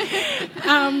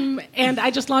 Yay! And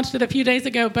I just launched it a few days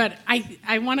ago, but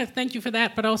I want to thank you for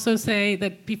that, but also say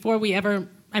that before we ever...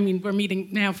 we're meeting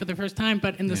now for the first time,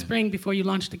 but in the spring, before you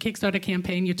launched the Kickstarter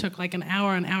campaign, you took like an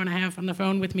hour and a half on the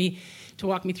phone with me to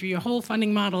walk me through your whole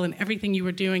funding model and everything you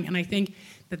were doing. And I think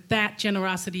that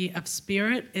generosity of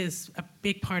spirit is a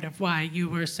big part of why you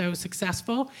were so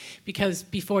successful, because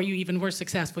before you even were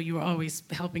successful, you were always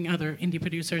helping other indie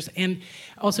producers. And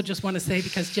also just want to say,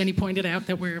 because Jenny pointed out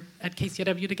that we're at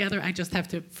KCRW together, I just have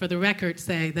to, for the record,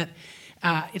 say that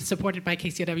it's supported by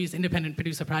KCRW's independent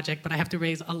producer project, but I have to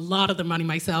raise a lot of the money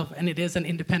myself, and it is an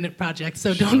independent project,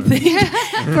 so don't think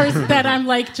first that I'm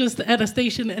like just at a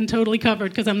station and totally covered,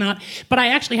 because I'm not. But I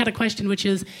actually had a question, which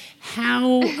is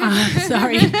how,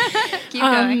 Keep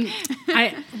going.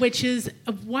 Which is,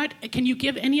 what can you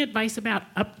give any advice about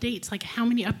updates, like how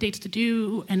many updates to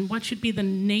do, and what should be the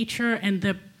nature and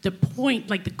the point,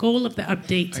 like the goal of the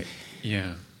update?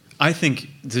 I think,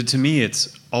 to me,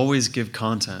 it's always give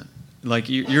content. Like,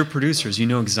 you're producers, you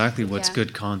know exactly what's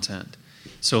good content.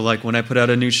 So, like, when I put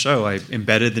out a new show, I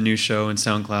embedded the new show in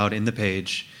SoundCloud in the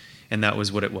page, and that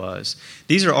was what it was.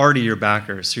 These are already your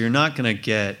backers, so you're not going to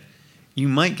get... You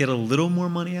might get a little more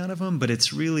money out of them, but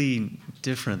it's really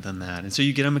different than that. And so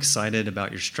you get them excited about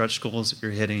your stretch goals that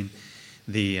you're hitting,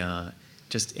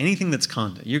 just anything that's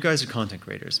content. You guys are content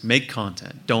creators. Make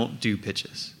content. Don't do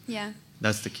pitches. Yeah.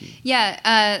 That's the key.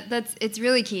 Yeah, it's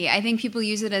really key. I think people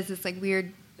use it as this, like,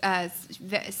 weird...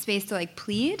 space to like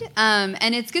plead,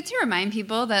 and it's good to remind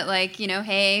people that like, you know,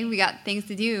 hey, we got things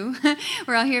to do.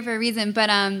 We're all here for a reason, but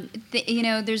you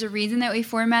know, there's a reason that we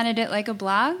formatted it like a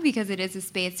blog, because it is a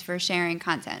space for sharing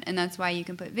content, and that's why you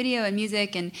can put video and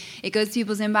music, and it goes to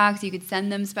people's inbox. You could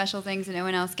send them special things that no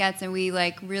one else gets, and we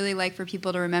like really like for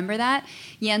people to remember that.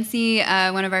 Yancey,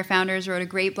 one of our founders, wrote a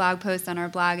great blog post on our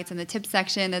blog. It's in the tips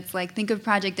section. That's like, think of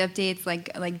project updates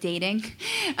like dating,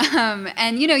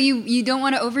 and you know, you don't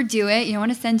want to overdo it. You don't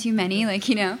want to send too many, like,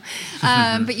 you know,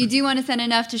 but you do want to send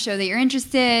enough to show that you're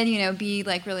interested, you know, be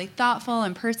like really thoughtful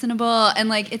and personable. And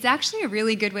like, it's actually a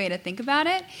really good way to think about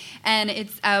it. And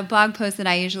it's a blog post that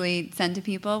I usually send to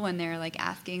people when they're like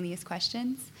asking these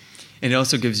questions. And it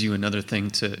also gives you another thing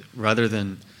to, rather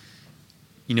than,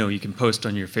 you know, you can post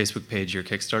on your Facebook page, your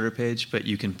Kickstarter page, but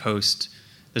you can post,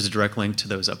 there's a direct link to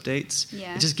those updates.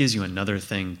 Yeah. It just gives you another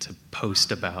thing to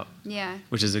post about,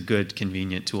 which is a good,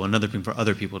 convenient tool, another thing for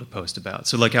other people to post about.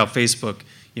 So like how Facebook,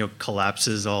 you know,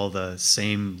 collapses all the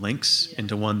same links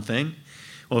into one thing.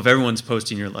 Well, if everyone's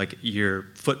posting your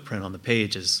footprint on the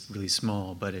page is really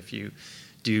small, but if you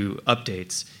do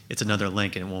updates, it's another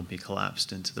link and it won't be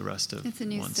collapsed into the rest of it's a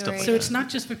new one story. stuff. So it's not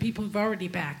just for people who've already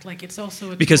backed, like it's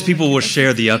also because people will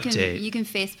share the update. You can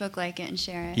Facebook like it and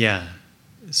share it. Yeah.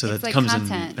 So it's that like comes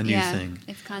content. in a new thing.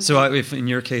 It's content. So if in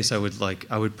your case, I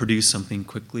would produce something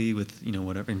quickly with, you know,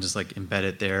 whatever, and just like embed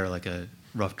it there, like a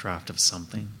rough draft of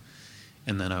something,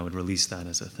 and then I would release that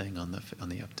as a thing on the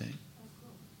update.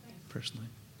 Personally.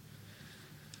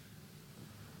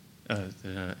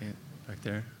 Back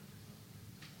there.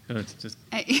 No, it's just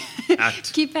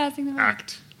act. Keep passing the mic.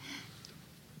 Act.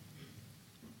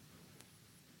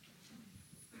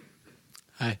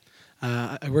 Hi.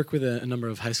 I work with a number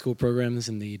of high school programs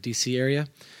in the DC area.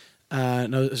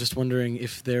 And I was just wondering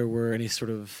if there were any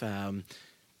sort of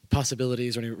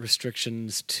possibilities or any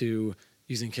restrictions to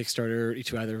using Kickstarter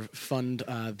to either fund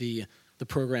the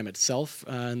program itself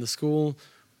in the school,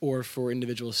 or for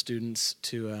individual students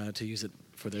to use it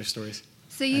for their stories.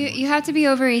 So you have to be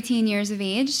over 18 years of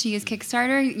age to use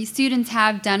Kickstarter. Students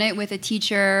have done it with a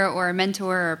teacher or a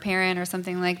mentor or a parent or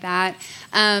something like that.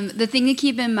 The thing to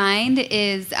keep in mind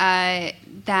is that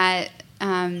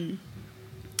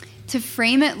to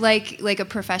frame it like a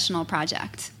professional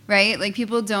project, right? Like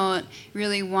people don't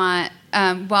really want,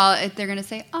 if they're going to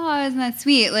say, oh, isn't that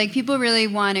sweet? Like people really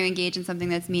want to engage in something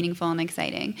that's meaningful and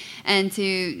exciting. And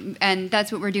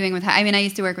that's what we're doing with, I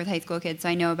used to work with high school kids, so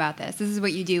I know about this. This is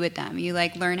what you do with them. You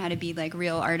like learn how to be like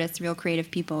real artists, real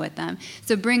creative people with them.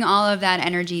 So bring all of that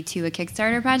energy to a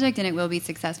Kickstarter project and it will be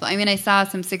successful. I saw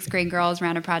some 6th grade girls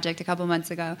run a project a couple months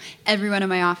ago. Everyone in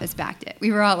my office backed it.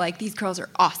 We were all like, these girls are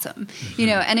awesome. You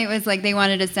know, and it was like they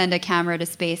wanted to send a camera to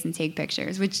space and take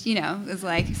pictures, which, you know, was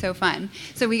like so fun.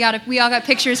 So we all got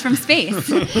pictures from space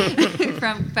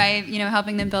by you know,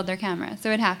 helping them build their camera.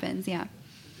 So it happens, yeah.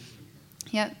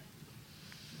 Yep.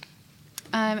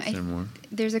 Is there more?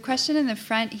 There's a question in the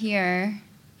front here.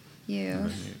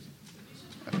 You.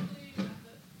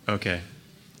 Okay.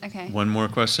 Okay. One more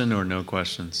question or no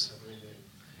questions?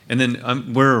 And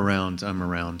then we're around. I'm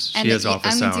around. She has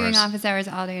office hours. I'm doing office hours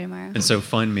all day tomorrow. And so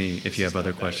find me if you have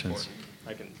other questions.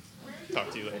 I can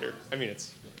talk to you later.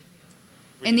 It's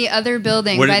in the other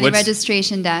building by the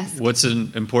registration desk. What's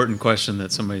an important question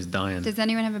that somebody's dying? Does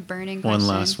anyone have a burning question? One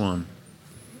last one.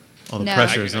 All the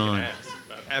pressure's on. I'm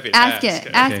happy to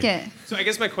ask it. So I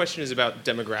guess my question is about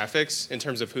demographics in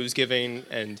terms of who's giving.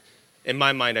 And in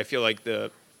my mind, I feel like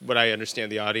what I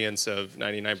understand the audience of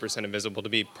 99% Invisible to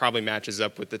be probably matches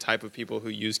up with the type of people who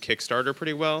use Kickstarter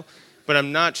pretty well. But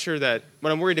I'm not sure that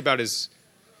what I'm worried about is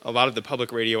a lot of the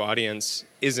public radio audience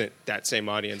isn't that same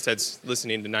audience that's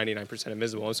listening to 99%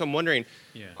 Invisible. And so I'm wondering,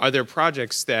 are there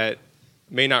projects that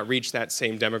may not reach that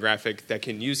same demographic that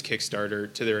can use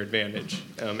Kickstarter to their advantage?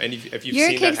 And if you've your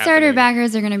seen that Kickstarter happening,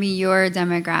 backers are going to be your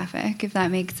demographic, if that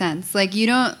makes sense. Like you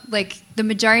don't the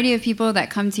majority of people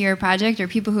that come to your project are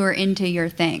people who are into your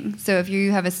thing. So if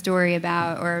you have a story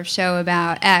about or a show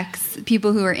about X,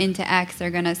 people who are into X are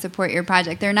going to support your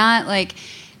project. They're not like.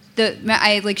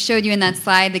 I showed you in that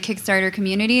slide, the Kickstarter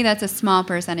community, that's a small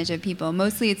percentage of people.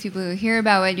 Mostly it's people who hear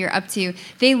about what you're up to.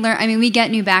 They learn, we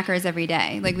get new backers every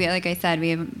day. Like I said,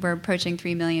 we're approaching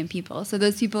 3 million people. So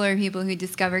those people are people who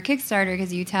discover Kickstarter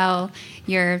because you tell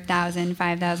your 1,000,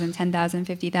 5,000, 10,000,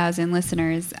 50,000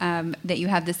 listeners that you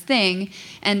have this thing.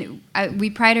 And we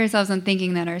pride ourselves on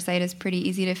thinking that our site is pretty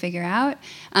easy to figure out.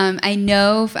 I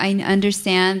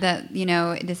understand that,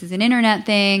 this is an internet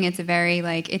thing. It's a very,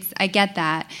 I get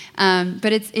that.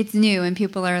 But it's new and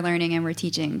people are learning and we're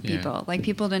teaching people. Like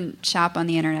people didn't shop on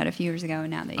the internet a few years ago and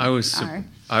now they are.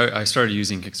 I started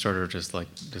using Kickstarter just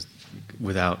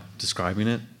without describing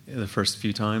it the first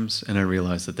few times, and I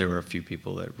realized that there were a few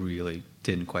people that really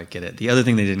didn't quite get it. The other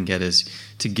thing they didn't get is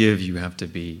to give, you have to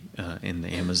be in the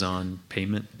Amazon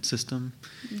payment system.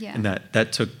 Yeah. And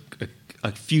that took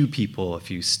a few people a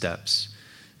few steps.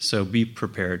 So be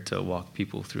prepared to walk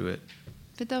people through it.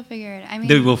 But they'll figure it out. I mean,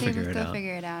 they will figure it out. They'll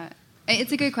figure it out.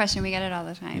 It's a good question. We get it all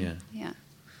the time. Yeah.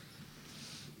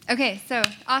 Okay, so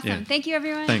awesome. Yeah. Thank you,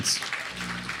 everyone. Thanks.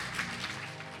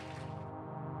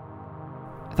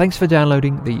 Thanks for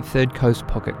downloading the Third Coast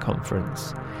Pocket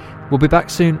Conference. We'll be back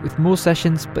soon with more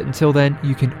sessions, but until then,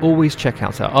 you can always check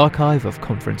out our archive of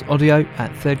conference audio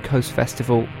at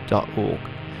thirdcoastfestival.org,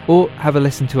 or have a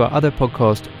listen to our other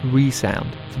podcast,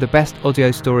 Resound, for the best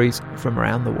audio stories from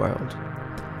around the world.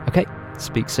 Okay,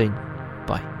 speak soon.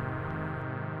 Bye.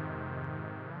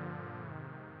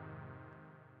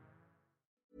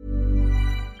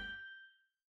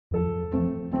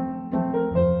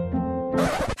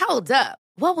 Hold up.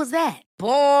 What was that?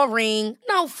 Boring.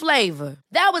 No flavor.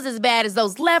 That was as bad as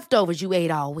those leftovers you ate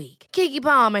all week. Keke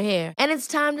Palmer here, and it's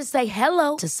time to say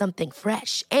hello to something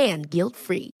fresh and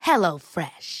guilt-free. Hello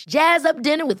Fresh. Jazz up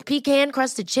dinner with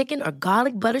pecan-crusted chicken or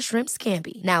garlic butter shrimp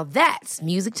scampi. Now that's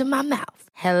music to my mouth.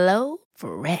 Hello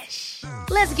Fresh.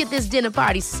 Let's get this dinner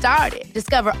party started.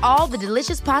 Discover all the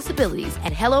delicious possibilities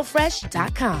at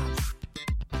HelloFresh.com.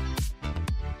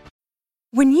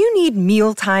 When you need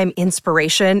mealtime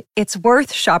inspiration, it's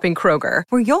worth shopping Kroger,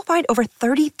 where you'll find over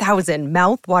 30,000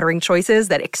 mouth-watering choices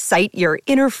that excite your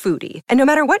inner foodie. And no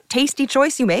matter what tasty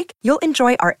choice you make, you'll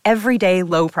enjoy our everyday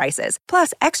low prices,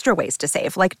 plus extra ways to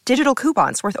save, like digital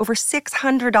coupons worth over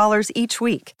 $600 each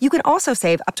week. You can also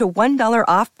save up to $1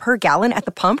 off per gallon at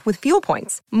the pump with fuel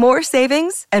points. More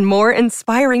savings and more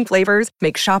inspiring flavors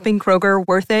make shopping Kroger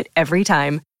worth it every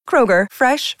time. Kroger,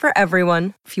 fresh for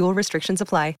everyone. Fuel restrictions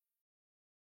apply.